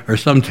fire or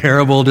some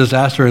terrible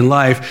disaster in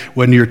life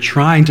when you're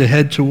trying to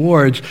head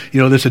towards,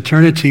 this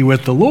eternity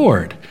with the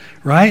Lord,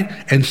 right?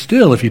 And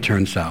still, if you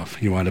turn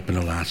south, you wind up in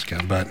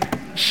Alaska. But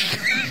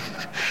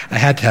I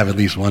had to have at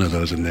least one of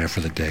those in there for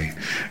the day,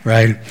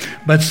 right?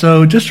 But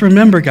so just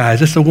remember,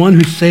 guys, it's the one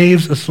who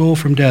saves a soul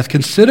from death.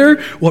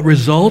 Consider what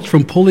results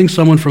from pulling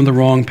someone from the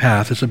wrong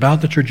path. It's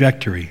about the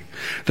trajectory,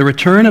 the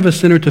return of a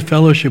sinner to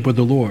fellowship with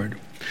the Lord.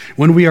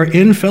 When we are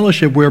in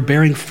fellowship, we're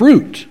bearing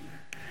fruit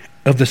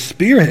of the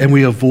Spirit, and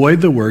we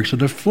avoid the works of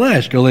the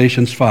flesh,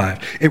 Galatians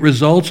 5. It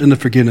results in the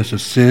forgiveness of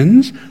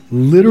sins,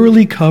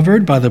 literally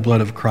covered by the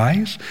blood of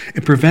Christ.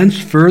 It prevents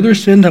further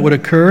sin that would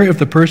occur if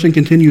the person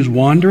continues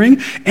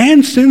wandering,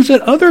 and sins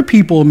that other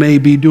people may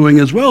be doing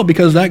as well,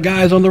 because that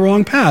guy is on the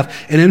wrong path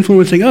and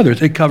influencing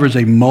others. It covers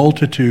a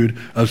multitude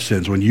of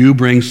sins when you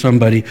bring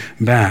somebody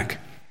back.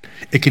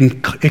 It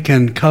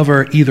can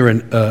cover either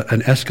an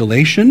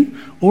escalation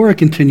or a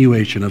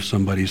continuation of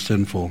somebody's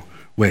sinful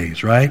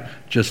ways, right?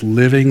 Just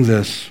living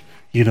this,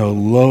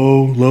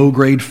 low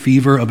grade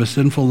fever of a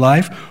sinful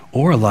life,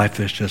 or a life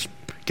that's just,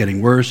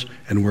 getting worse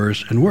and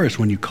worse and worse.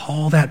 When you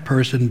call that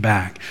person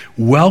back,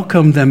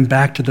 welcome them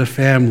back to the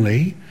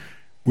family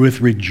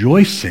with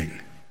rejoicing,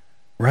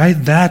 right?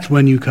 That's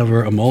when you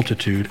cover a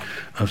multitude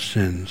of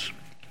sins.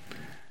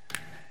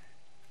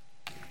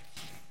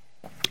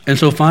 And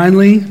so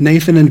finally,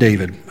 Nathan and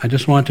David. I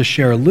just want to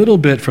share a little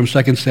bit from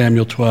 2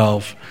 Samuel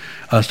 12,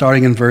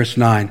 starting in verse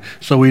 9.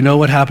 So we know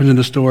what happens in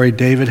the story.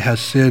 David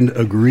has sinned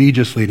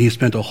egregiously, and he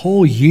spent a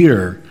whole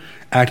year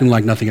acting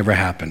like nothing ever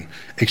happened,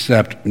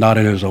 except not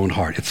in his own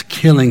heart. It's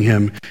killing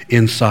him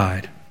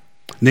inside.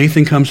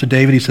 Nathan comes to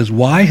David. He says,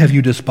 "Why have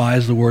you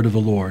despised the word of the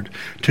Lord,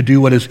 to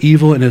do what is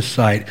evil in his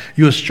sight?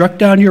 You have struck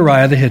down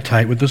Uriah the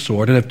Hittite with the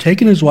sword, and have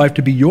taken his wife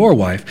to be your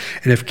wife,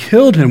 and have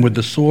killed him with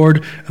the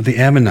sword of the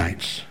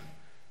Ammonites."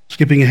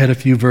 Skipping ahead a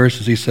few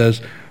verses, he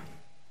says,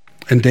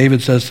 and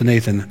David says to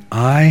Nathan,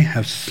 "I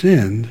have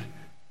sinned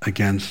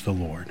against the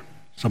Lord."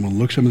 Someone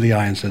looks him in the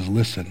eye and says,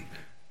 "Listen,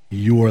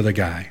 you are the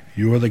guy.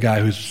 You are the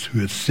guy who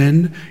has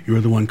sinned. You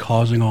are the one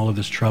causing all of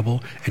this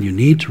trouble, and you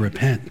need to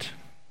repent."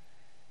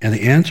 And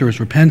the answer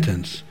is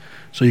repentance.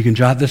 So you can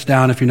jot this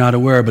down if you're not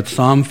aware, but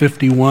Psalm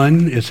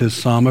 51 is his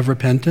psalm of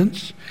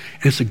repentance.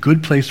 And it's a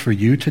good place for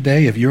you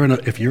today. If you're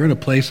in a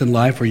place in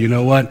life where you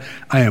know what,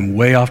 I am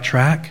way off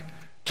track,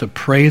 to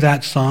pray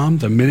that psalm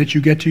the minute you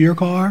get to your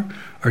car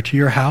or to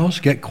your house,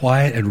 get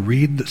quiet and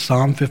read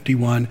Psalm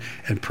 51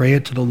 and pray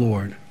it to the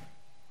Lord.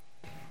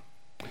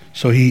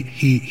 So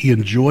he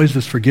enjoys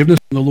this forgiveness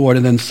from the Lord.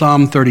 And then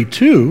Psalm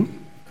 32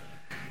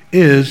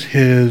 is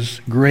his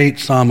great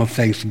psalm of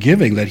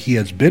thanksgiving that he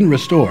has been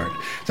restored,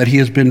 that he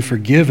has been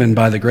forgiven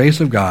by the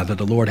grace of God, that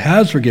the Lord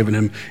has forgiven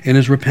him in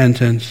his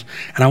repentance.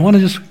 And I want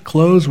to just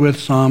close with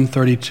Psalm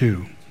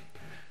 32.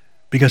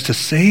 Because to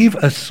save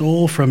a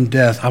soul from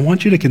death, I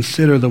want you to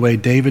consider the way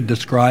David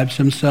describes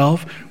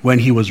himself when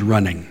he was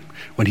running,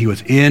 when he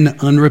was in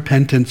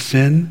unrepentant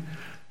sin.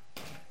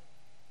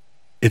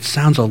 It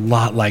sounds a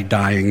lot like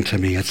dying to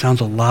me. It sounds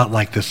a lot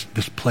like this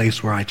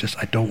place where I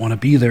don't want to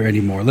be there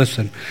anymore.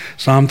 Listen,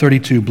 Psalm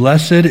 32,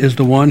 "Blessed is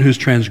the one whose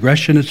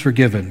transgression is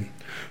forgiven,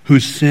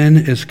 whose sin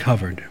is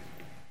covered.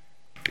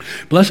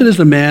 Blessed is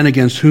the man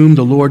against whom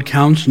the Lord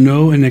counts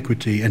no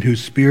iniquity, and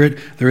whose spirit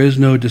there is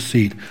no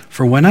deceit.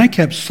 For when I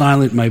kept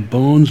silent, my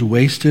bones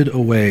wasted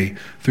away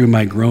through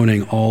my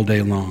groaning all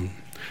day long.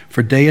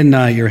 For day and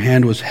night your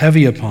hand was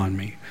heavy upon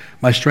me.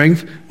 My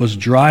strength was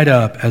dried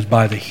up as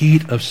by the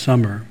heat of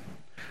summer.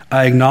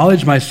 I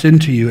acknowledged my sin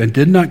to you and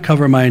did not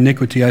cover my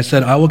iniquity. I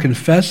said, I will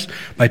confess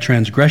my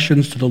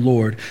transgressions to the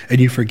Lord, and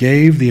you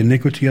forgave the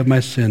iniquity of my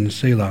sin,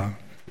 Selah.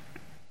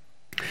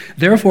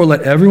 Therefore,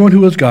 let everyone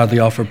who is godly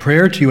offer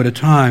prayer to you at a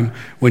time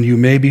when you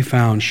may be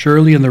found.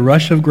 Surely in the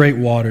rush of great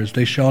waters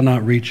they shall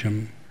not reach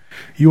him.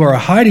 You are a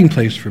hiding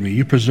place for me.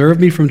 You preserve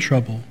me from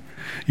trouble.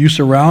 You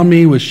surround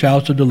me with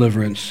shouts of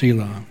deliverance,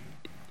 Selah.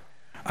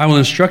 I will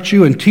instruct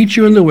you and teach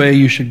you in the way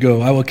you should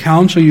go. I will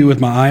counsel you with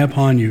my eye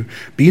upon you.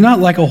 Be not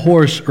like a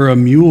horse or a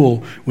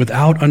mule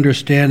without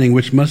understanding,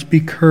 which must be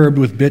curbed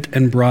with bit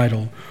and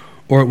bridle,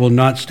 or it will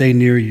not stay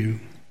near you.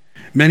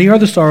 Many are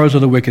the sorrows of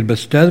the wicked, but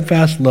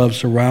steadfast love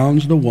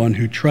surrounds the one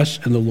who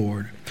trusts in the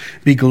Lord.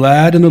 Be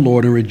glad in the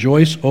Lord and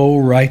rejoice, O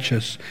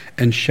righteous,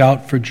 and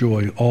shout for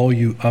joy, all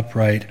you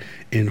upright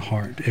in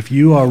heart. If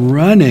you are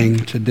running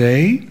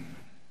today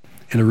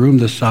in a room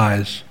this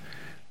size,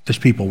 there's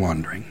people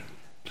wandering.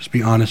 Just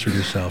be honest with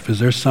yourself. Is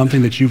there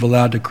something that you've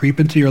allowed to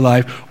creep into your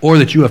life or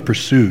that you have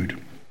pursued,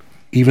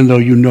 even though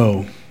you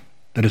know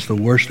that it's the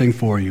worst thing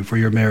for you, for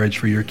your marriage,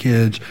 for your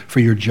kids, for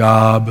your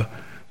job,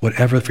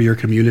 whatever, for your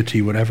community,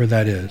 whatever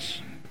that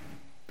is?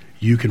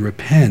 You can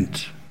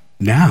repent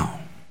now,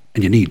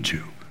 and you need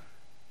to.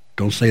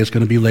 Don't say it's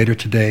going to be later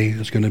today,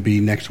 it's going to be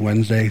next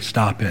Wednesday.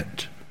 Stop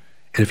it.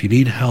 And if you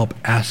need help,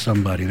 ask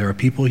somebody. There are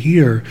people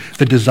here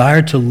that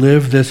desire to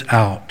live this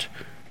out.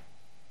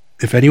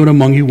 If anyone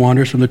among you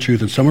wanders from the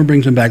truth and someone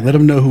brings him back, let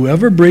him know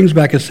whoever brings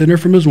back a sinner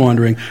from his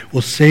wandering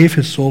will save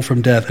his soul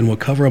from death and will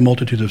cover a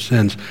multitude of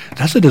sins.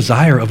 That's the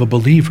desire of a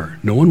believer.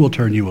 No one will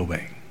turn you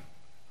away.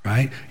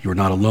 Right? You're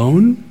not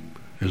alone.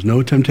 There's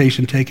no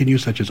temptation taken you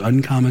such as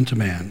uncommon to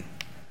man.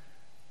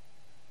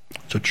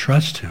 So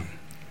trust him.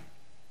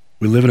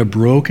 We live in a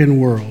broken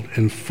world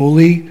and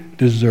fully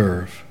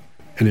deserve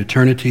an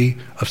eternity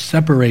of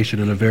separation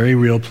in a very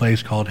real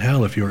place called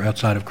hell if you are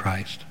outside of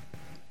Christ.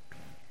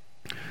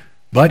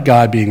 But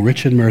God, being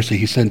rich in mercy,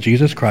 he sent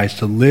Jesus Christ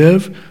to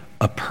live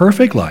a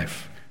perfect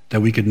life that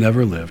we could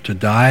never live, to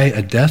die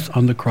a death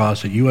on the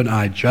cross that you and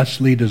I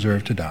justly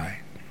deserve to die.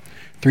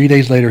 3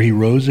 days later, he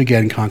rose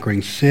again,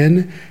 conquering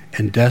sin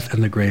and death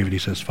and the grave, and he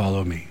says,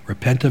 follow me.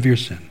 Repent of your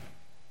sin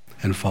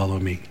and follow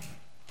me.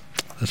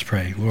 Let's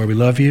pray. Lord, we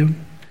love you.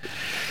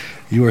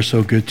 You are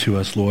so good to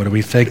us, Lord, and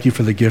we thank you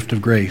for the gift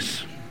of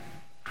grace.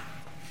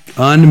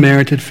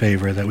 Unmerited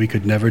favor that we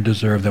could never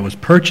deserve, that was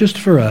purchased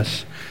for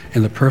us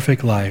in the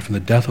perfect life and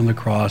the death on the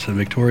cross and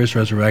the victorious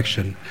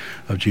resurrection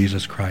of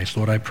Jesus Christ.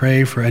 Lord, I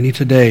pray for any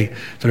today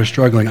that are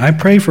struggling. I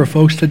pray for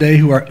folks today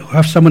who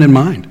have someone in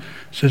mind who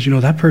says,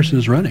 that person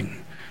is running.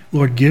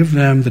 Lord, give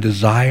them the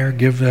desire,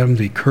 give them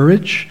the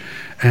courage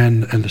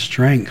and the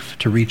strength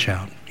to reach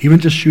out. Even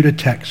just shoot a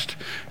text,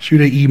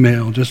 shoot an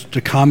email, just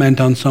to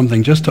comment on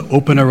something, just to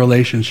open a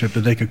relationship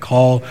that they could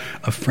call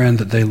a friend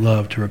that they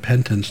love to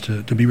repentance,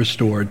 to be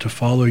restored, to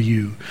follow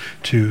you,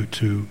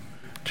 to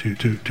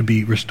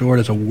be restored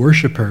as a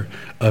worshiper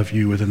of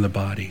you within the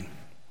body.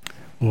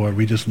 Lord,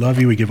 we just love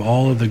you. We give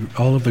all of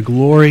the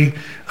glory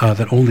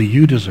that only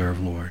you deserve,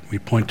 Lord. We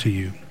point to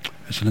you.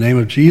 It's in the name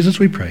of Jesus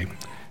we pray.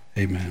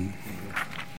 Amen.